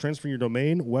products, transferring your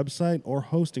domain, website, or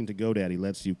hosting to GoDaddy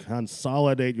lets you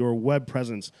consolidate your web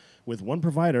presence with one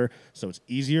provider so it's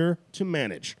easier to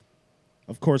manage.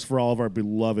 Of course, for all of our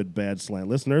beloved Bad Slant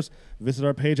listeners, visit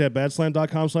our page at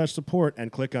badslant.com/support and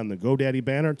click on the GoDaddy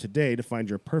banner today to find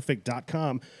your perfect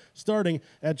 .com starting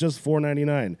at just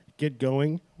 $4.99. Get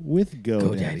going with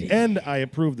GoDaddy. And I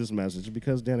approve this message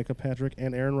because Danica Patrick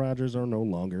and Aaron Rodgers are no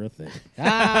longer a thing.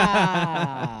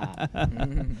 Ah.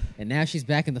 And now she's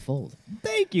back in the fold.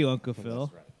 Thank you, Uncle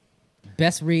Phil.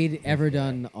 Best read ever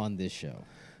done on this show,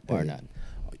 bar none.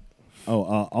 Oh,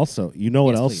 also, you know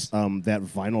what Yes, else please. that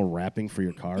vinyl wrapping for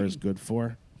your car is good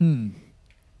for?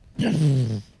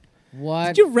 What?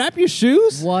 Did you wrap your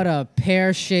shoes? What a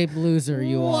pear-shaped loser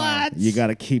you are. You got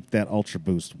to keep that Ultra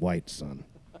Boost white, son.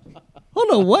 Hold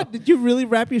on, what? Did you really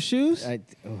wrap your shoes?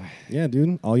 Yeah,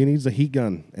 dude. All you need is a heat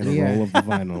gun and a Yeah. roll of the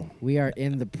vinyl. We are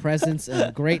in the presence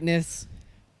of greatness.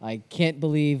 I can't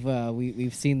believe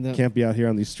we've seen the. Can't be out here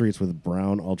on these streets with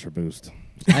brown Ultra Boost.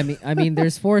 I mean,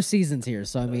 there's 4 seasons here,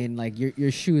 so I mean, like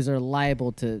your shoes are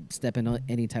liable to step in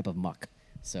any type of muck.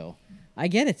 So I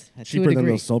get it. To a Cheaper than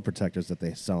degree. those soul protectors that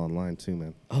they sell online too,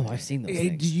 man. Oh, I've seen those Hey,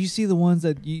 things. did you see the ones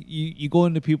that you go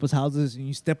into people's houses and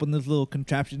you step on this little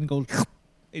contraption and go,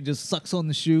 it just sucks on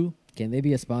the shoe? Can they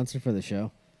be a sponsor for the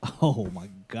show? Oh my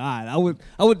God!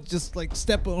 I would just like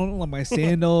step on like my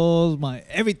sandals, my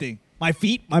everything, my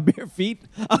feet, my bare feet.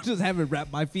 I'll just have it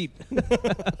wrap my feet.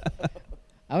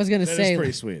 I was gonna That say. is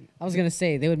pretty sweet. I was gonna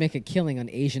say they would make a killing on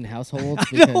Asian households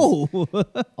because No.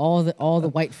 all the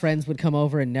white friends would come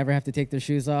over and never have to take their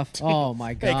shoes off. Oh my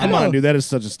Hey, god! come on, dude. That is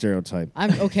such a stereotype.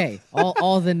 I'm okay.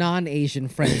 All the non-Asian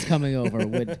friends coming over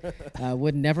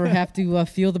would never have to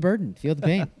feel the burden, feel the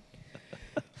pain.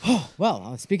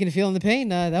 Well, speaking of feeling the pain,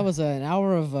 that was an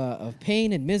hour of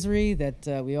pain and misery that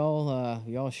we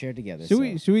all shared together.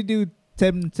 Should we do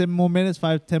 10 more minutes,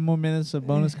 10 more minutes of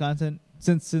bonus content?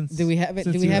 Since Do we have it?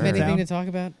 since Do we you have were in anything town? to talk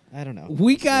about? I don't know.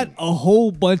 We got a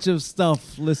whole bunch of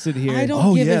stuff listed here. I don't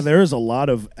Oh give yeah, a- there is a lot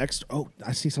of extra. Oh,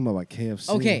 I see something about KFC.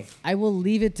 Okay, I will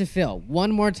leave it to Phil.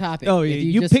 One more topic. Oh yeah, If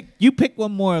you just, pick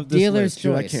one more of this Dealer's list.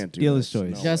 Dude, I choice. can't do Dealer's this.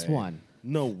 choice. No just way. one.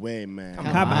 No way, man. Come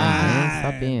Come on. on, man.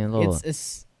 Stop being a little.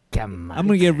 It's Come on. I'm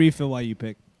gonna get a refill while you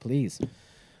pick. please.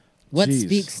 What Jeez,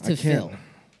 speaks I to can't. Phil?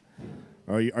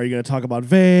 Are you going to talk about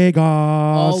Vegas?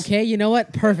 Okay, you know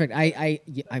what? Perfect.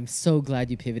 I'm so glad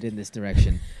you pivoted in this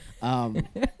direction.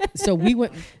 So we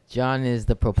went. John is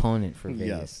the proponent for Vegas.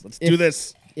 Yes. Let's If- do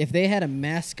this. If they had a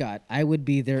mascot, I would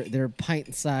be their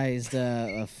pint-sized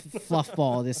fluff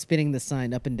ball that's spinning the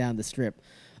sign up and down the strip.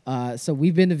 So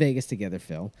we've been to Vegas together,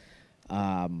 Phil,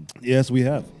 Yes, we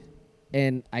have.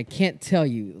 and I can't tell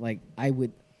you, like I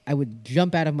would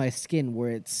jump out of my skin were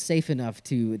it safe enough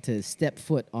to step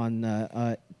foot on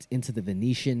into the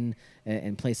Venetian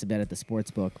and place a bet at the sports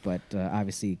book, but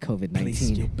obviously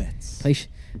COVID-19. bets.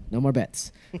 No more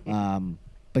bets.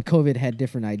 But COVID had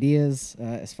different ideas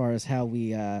as far as how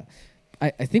we. I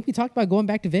think we talked about going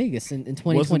back to Vegas in Wasn't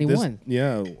 2021. this-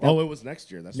 yeah. Oh, it was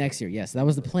next year. That's Next year, yes, that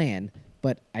was the plan.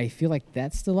 But I feel like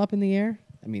that's still up in the air.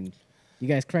 I mean, you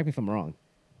guys correct me if I'm wrong.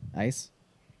 Ice,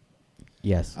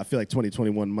 Yes. I feel like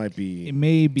 2021 might be. It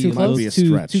may be Too a close? little Might be a too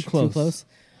stretch. too Too close. too close.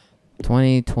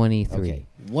 2023. Okay.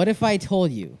 What if I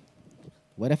told you?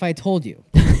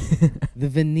 The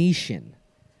Venetian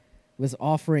was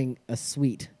offering a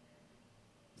suite,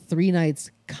 3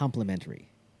 nights complimentary.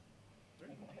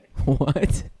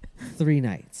 What? 3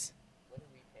 nights.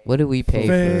 What do we pay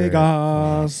for?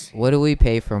 Vegas. What do we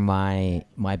pay for my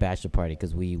bachelor party?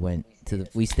 Because we went to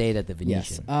we stayed at the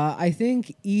Yes. Venetian. I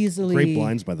think easily. Great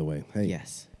blinds, by the way. Hey.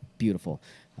 Yes. Beautiful.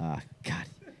 God.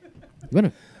 You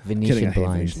wanna, Venetian Kidding. I hate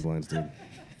blinds. Venetian blinds, dude.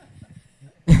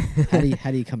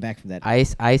 how do you come back from that?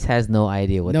 Ice has no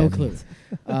idea what No that clue. means.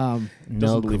 Um, No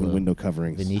Doesn't believe in clue. window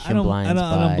coverings. Venetian I don't blinds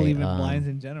by believe in blinds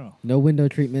in general. no window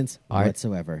treatments Art.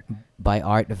 whatsoever. by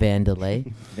Art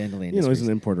Vandelay. Vandalay You know, he's Industries. an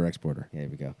importer exporter. Yeah, there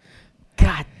we go.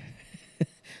 God.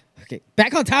 Okay,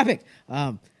 back on topic.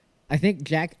 I think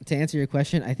Jack, to answer your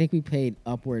question, I think we paid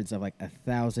upwards of like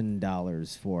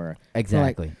 $1,000 for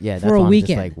Exactly. Yeah, that's for a why I'm just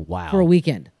weekend. like, wow. For a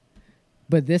weekend,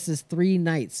 but this is 3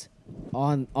 nights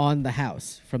on the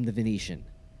house from the Venetian.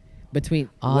 Between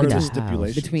On What are the the house.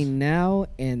 stipulations? between now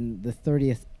and the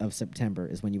 30th of September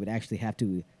is when you would actually have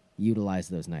to utilize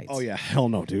those nights. Oh yeah, hell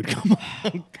no, dude. Come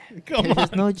on, come on.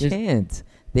 There's no chance.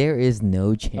 There is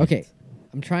no chance. Okay,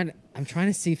 I'm trying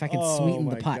to see if I can Oh sweeten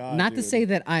the my pot. God, Not to dude. say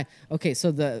that okay,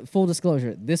 so the full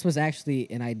disclosure, this was actually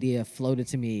an idea floated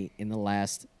to me in the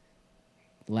last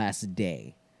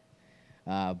day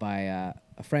by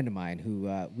a friend of mine who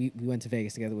we went to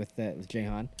Vegas together with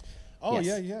Jahan. Oh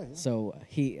Yes. yeah. So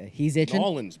he's itching.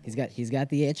 Nolans. He's got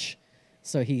the itch.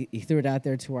 So he threw it out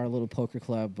there to our little poker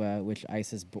club, which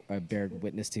Ice has bared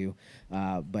witness to.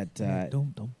 But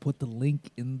Don't put the link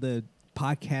in the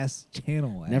podcast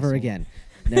channel. never asshole. again,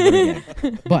 never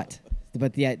again.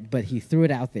 But he threw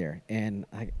it out there, and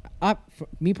for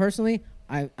me personally,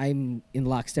 I'm in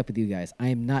lockstep with you guys. I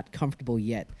am not comfortable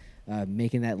yet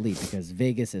making that leap because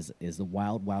Vegas is the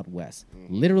wild west,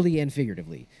 literally and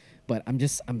figuratively. But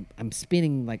I'm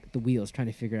spinning like the wheels trying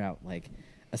to figure out, like,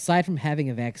 aside from having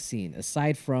a vaccine,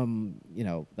 aside from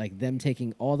like them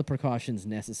taking all the precautions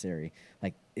necessary,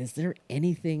 like, is there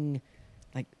anything?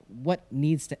 Like, what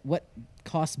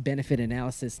cost benefit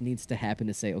analysis needs to happen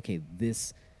to say, okay,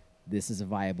 this is a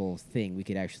viable thing we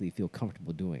could actually feel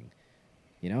comfortable doing,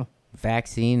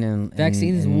 Vaccine and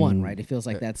Vaccine is and one, right? It feels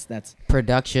like that's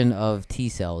production of T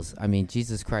cells. I mean,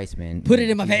 Jesus Christ, man. put it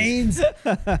in my Jesus-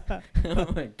 veins.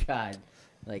 Oh my God.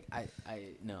 Like I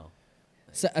no.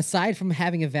 So aside from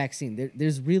having a vaccine,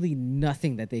 there's really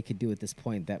nothing that they could do at this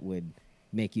point that would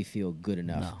make you feel good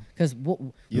enough. No. Because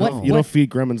You don't feed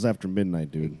gremlins after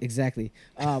midnight, dude. exactly.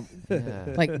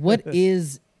 Like, what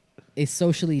is a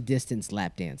socially distanced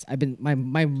lap dance? My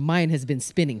mind has been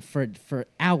spinning for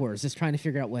hours just trying to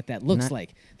figure out what that looks Not-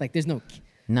 like. Like, there's no.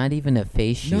 Not even a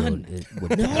face shield None.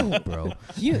 would count, bro.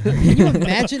 Can you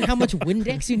imagine how much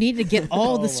Windex you need to get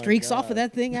all the streaks off of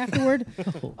that thing afterward?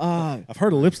 I've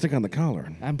heard of lipstick on the collar.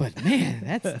 But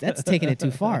man, that's taking it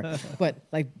too far. But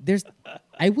like,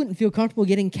 I wouldn't feel comfortable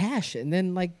getting cash and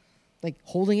then like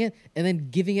holding it and then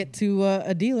giving it to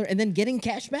a dealer and then getting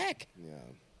cash back, Yeah,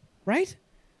 right?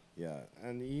 yeah,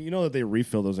 and you know that they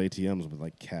refill those ATMs with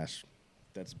like cash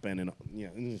that's been in. Yeah,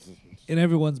 In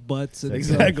everyone's butts. And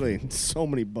exactly. So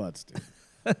many butts, dude.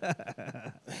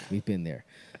 We've been there.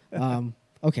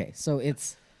 Okay, so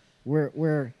it's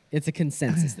a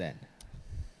consensus then.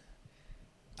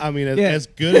 I mean, Yeah. as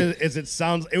good as it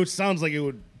sounds like it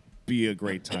would be a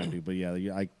great time, dude. But yeah,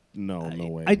 no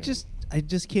way. I man.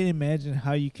 just can't imagine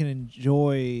how you can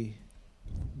enjoy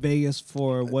Vegas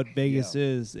for what Vegas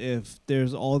is if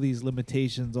there's all these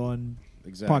limitations on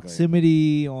exactly.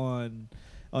 proximity, on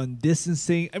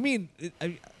distancing. I mean,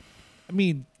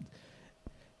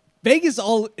 Vegas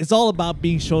it's all about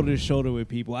being shoulder to shoulder with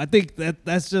people. I think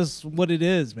that's just what it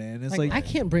is, man. It's like I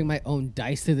can't bring my own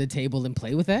dice to the table and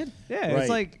play with that. yeah, Right. it's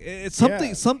like it's something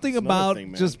Yeah, something it's another about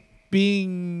thing, man. just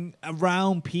being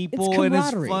around people and it's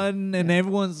camaraderie. fun and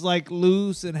everyone's like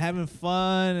loose and having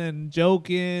fun and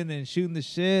joking and shooting the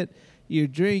shit. You're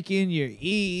drinking, you're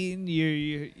eating,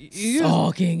 you're just-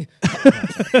 Sulking.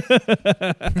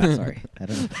 Sorry, I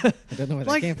don't know where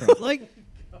that came from. like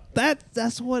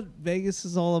that's what Vegas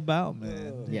is all about,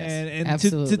 man. Yes, and to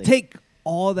absolutely. take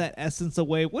all that essence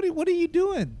away, what are you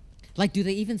doing? Like, do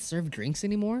they even serve drinks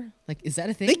anymore? Like, is that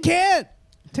a thing? They can't.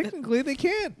 Technically, they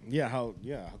can't. How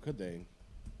could they?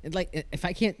 And, like, if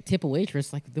I can't tip a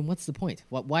waitress, like, then what's the point?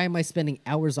 Why am I spending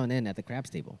hours on end at the craps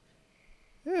table?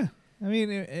 Yeah, I mean,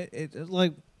 it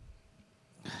like,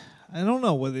 I don't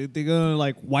know whether they're gonna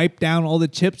like wipe down all the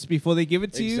chips before they give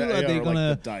it to you. Exactly, Are they or, like, gonna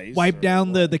the dice wipe or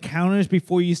down what? the counters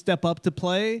before you step up to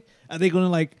play? Are they gonna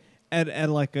like at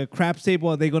like a craps table?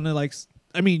 Are they gonna like?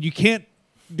 I mean, you can't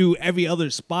do every other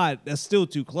spot. That's still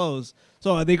too close.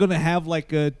 So are they gonna have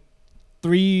like a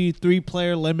three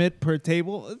player limit per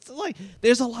table? It's like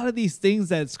there's a lot of these things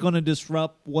that's gonna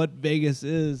disrupt what Vegas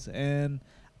is, and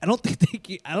I don't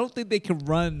think they can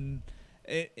run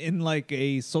in like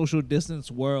a social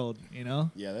distance world, you know?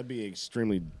 Yeah, that'd be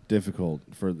extremely difficult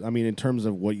for. I mean, in terms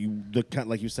of what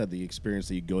like you said, the experience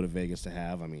that you go to Vegas to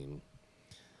have. I mean,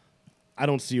 I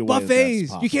don't see a way.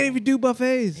 Buffets. You can't even do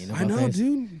buffets. Ain't no I know, buffets.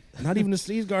 dude. Not even a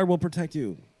sneeze guard will protect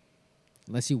you.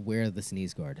 Unless you wear the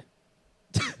sneeze guard.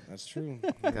 That's true.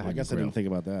 God, I guess I grill. didn't think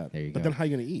about that. There you but go. then how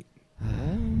you gonna eat?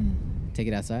 Take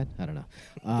it outside? I don't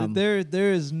know.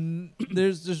 There's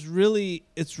just really,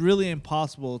 it's really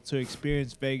impossible to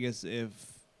experience Vegas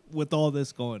with all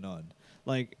this going on.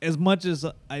 Like, as much as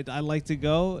I like to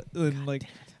go, and like,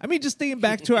 I mean, just thinking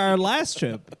back to our last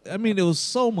trip, I mean, it was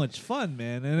so much fun,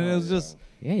 man, and it was just.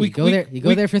 Yeah, We- you go we- there. You go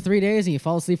we- there for 3 days and you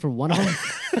fall asleep for one of them.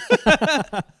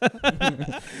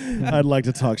 I'd like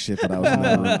to talk shit, but I was in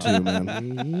that room too,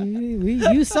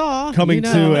 man. You saw. Coming you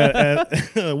know.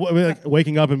 to like,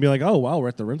 waking up and be like, oh wow, we're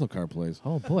at the rental car place.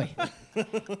 Oh boy.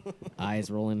 Eyes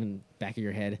rolling in the back of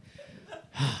your head.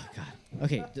 Oh God.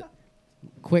 Okay.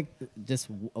 Quick, just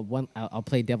one. I'll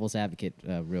play devil's advocate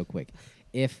real quick.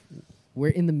 If we're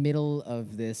in the middle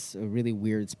of this really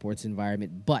weird sports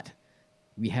environment, but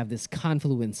we have this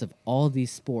confluence of all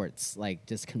these sports like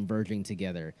just converging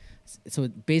together, so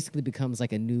it basically becomes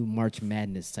like a new March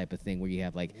Madness type of thing where you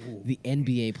have like the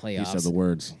NBA playoffs. You said the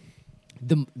words.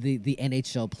 The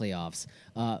NHL playoffs,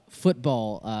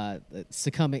 football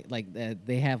succumbing, like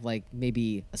they have like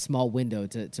maybe a small window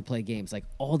to play games, like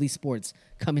all these sports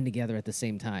coming together at the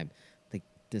same time. Like,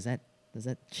 does that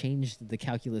change the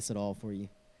calculus at all for you?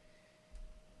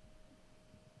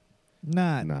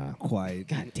 Not Nah. quite.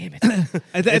 God damn it!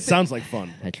 It sounds like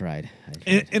fun. I tried.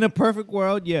 In a perfect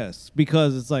world, yes,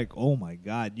 because it's like, oh my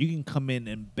God, you can come in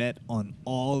and bet on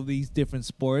all these different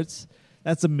sports.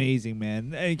 That's amazing,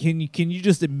 man. And can you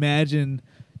just imagine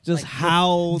just Like,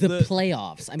 how the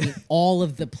playoffs. I mean, all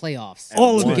of the playoffs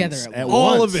All of it. together At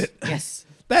all once. of it. Yes.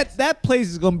 that place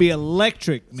is gonna be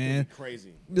electric, man.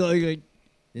 Crazy. Like,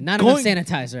 Not Going- enough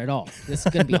sanitizer at all. This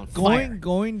is gonna be on fire.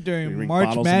 going We during drink March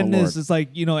bottles of Madness, Malort. it's like,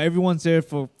 you know, everyone's there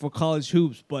for college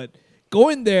hoops, but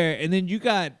going there and then you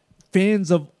got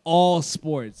fans of all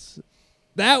sports.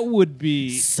 That would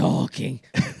be, Sulking.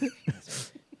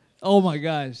 oh my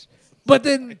gosh. But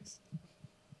then,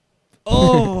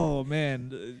 oh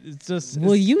man, it's just.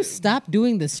 Will it's- you stop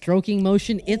doing the stroking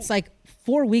motion? It's like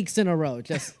 4 weeks in a row.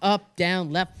 Just up,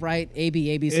 down, left, right, A,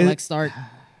 B, select, start.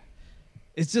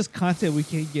 It's just content we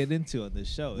can't get into on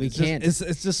this show. We It's just- can't.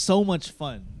 it's just so much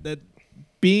fun. That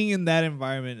being in that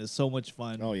environment is so much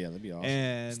fun. Oh yeah, that'd be awesome.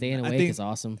 And Staying I awake think is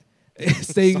awesome.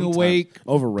 staying Sometimes. awake,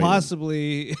 Overrated.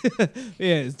 possibly.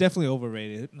 Yeah, it's definitely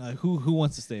overrated. Who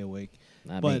wants to stay awake?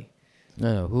 Not But me.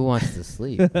 No, who wants to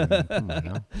sleep? I mean, come on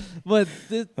now. but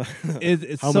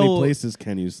it's How so. many places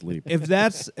can you sleep? If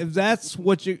that's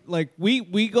what you like,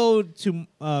 we go to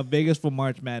Vegas for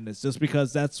March Madness just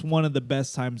because that's one of the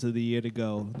best times of the year to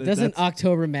go. Doesn't That's-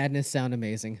 October Madness sound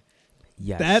amazing?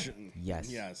 Yes. That-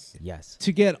 yes. Yes. Yes.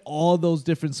 to get all those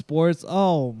different sports?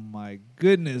 Oh my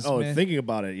goodness, Oh, man! thinking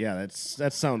about it, yeah, that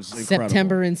sounds incredible.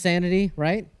 September insanity,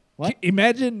 right? What?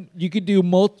 Imagine you could do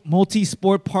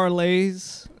multi-sport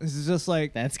parlays. This is just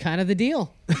like That's kind of the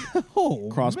deal. oh,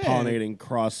 cross man. pollinating,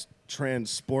 cross trans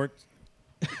sport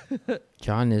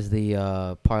John is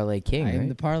the parlay king, I am right?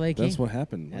 the parlay king. That's what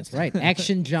happened. That's right.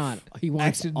 Action John. He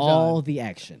wants Action all John. the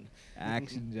action.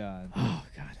 Action, John. Oh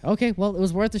God. Okay. Well, it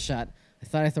was worth a shot. I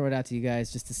thought I'd throw it out to you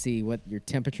guys just to see what your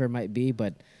temperature might be,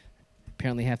 but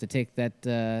apparently have to take that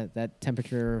that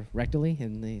temperature rectally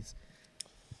and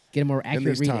get a more In accurate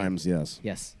these reading. times, yes.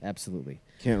 Yes, absolutely.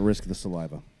 Can't risk the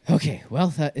saliva. Okay.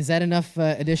 Well, is that enough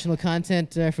additional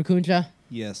content for Kunja?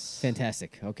 Yes.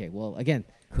 Fantastic. Okay. Well, again,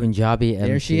 Punjabi MC.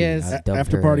 There she is. I've dubbed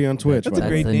After her- party on Twitch. That's by a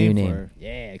the way. great the new name, name. for her.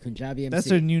 yeah, Kunjabi MC. That's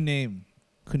her new name.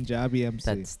 Kunjabi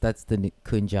MC. That's the new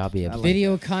Punjabi I MC. like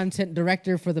Video content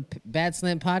director for the Bad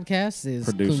Slant podcast is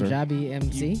Producer. Kunjabi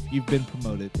MC. You've been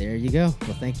promoted. There you go.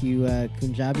 Well, thank you,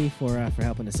 Kunjabi, for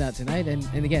helping us out tonight, and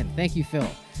again, thank you, Phil,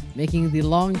 making the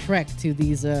long trek to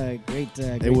these great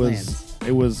It lands.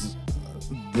 was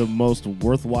the most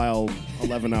worthwhile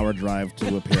 11-hour drive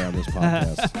to appear on this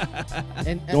podcast.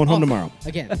 And Going home also, tomorrow.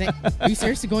 Again, are you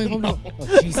seriously going home?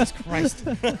 Oh, Jesus Christ!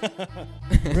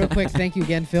 Real quick, thank you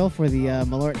again, Phil, for the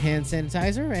Malort hand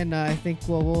sanitizer, and I think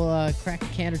we'll crack a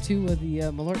can or two of the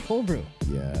Malort cold brew.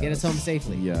 Yes. Get us home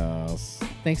safely. Yes.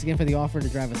 Thanks again for the offer to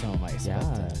drive us home, Ice.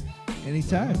 Yeah.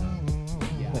 Anytime.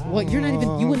 Well, you're not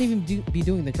even. You wouldn't even be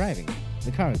doing the driving.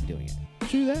 The car would be doing it.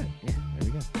 True that. Yeah,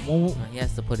 there we go. Well, He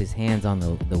has to put his hands on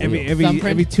the every wheel. every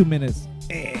Thumbprint? every 2 minutes.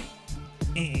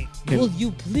 Will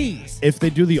you please If they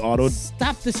do the auto,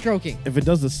 stop the stroking? if it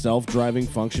does the self-driving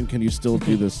function, can you still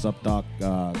do the subdoc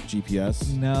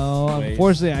GPS? No, Wait.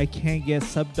 unfortunately, I can't get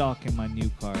subdoc in my new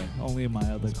car. Only in my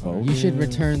other car. cold. You should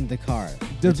return the car.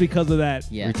 Just because of that.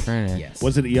 Yes. Return it. Yes.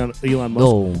 Was it Elon Musk?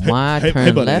 Go, my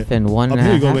turn buddy. left and one Up and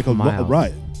here a you go half make a mile.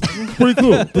 right. Pretty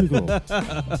cool. Pretty cool. Is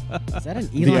that an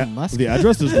Elon Musk? The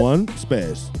address is one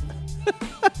space.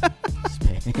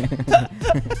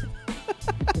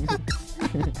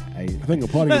 I think a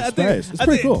party in space. It's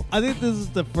pretty cool. I think this is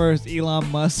the first Elon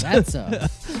Musk. That's a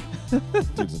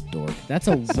Dude's a dork. that's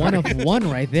a one of one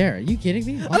right there. Are you kidding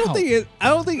me? I don't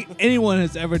Wow. think anyone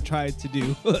has ever tried to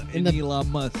do In an the- Elon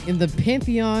Musk. In the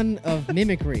pantheon of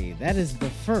mimicry, that is the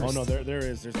first. Oh no, there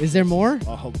is. There's Is there more?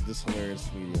 this hilarious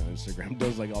comedian on Instagram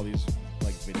does like all these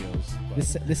like videos.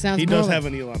 but This sounds. he more does like, have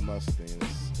an Elon Musk thing.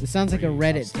 It sounds like a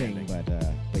pretty Reddit thing,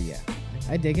 outstanding. but yeah,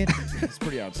 I dig it. It's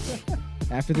pretty outstanding.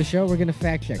 After the show, we're gonna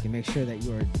fact check and make sure that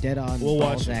you are dead on, We'll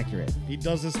balls watch it. accurate. He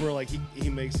does this where like he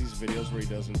makes these videos where he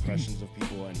does impressions of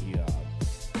people and he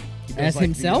does, As like,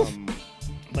 himself?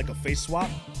 like a face swap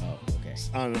Oh, okay.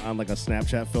 on like a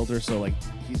Snapchat filter. So like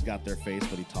he's got their face,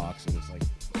 but he talks and it's like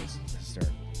it's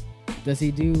hysterical. Does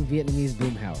he do Vietnamese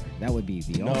boomhauer? That would be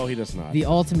the No, he does not. the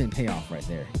ultimate payoff right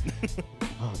there.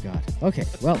 Oh God. Okay.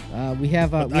 Well, we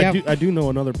have. But I do know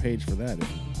another page for that.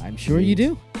 I'm sure you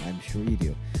do. I'm sure you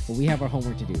do. Well, we have our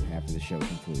homework to do after the show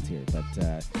concludes here. But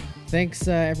thanks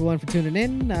everyone for tuning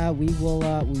in. We will.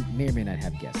 We may or may not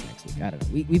have guests next week. I don't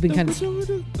know. We've been kind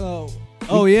of.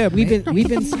 Oh yeah, We've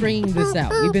been stringing this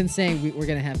out. We've been saying we're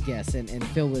gonna have guests, and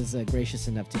Phil was gracious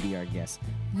enough to be our guest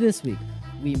this week.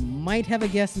 We might have a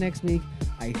guest next week.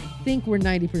 I think we're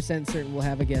 90% certain we'll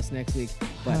have a guest next week,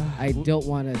 but I don't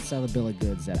want to sell a bill of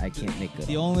goods that I can't make good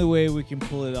The on. only way we can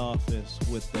pull it off is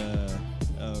with the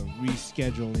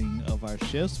rescheduling of our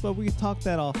shifts, but we can talk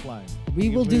that offline. We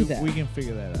will do that. We can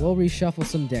figure that out. We'll reshuffle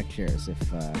some deck chairs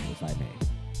if I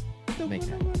may. Make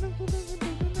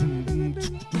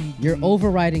You're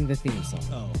overriding the theme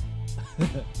song.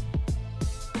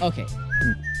 Oh. Okay.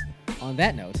 On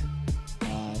that note,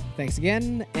 thanks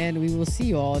again, and we will see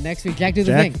you all next week. Jack, do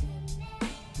the Jack? thing.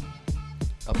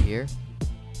 Up here.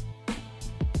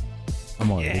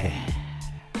 I'm already.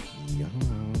 Yeah.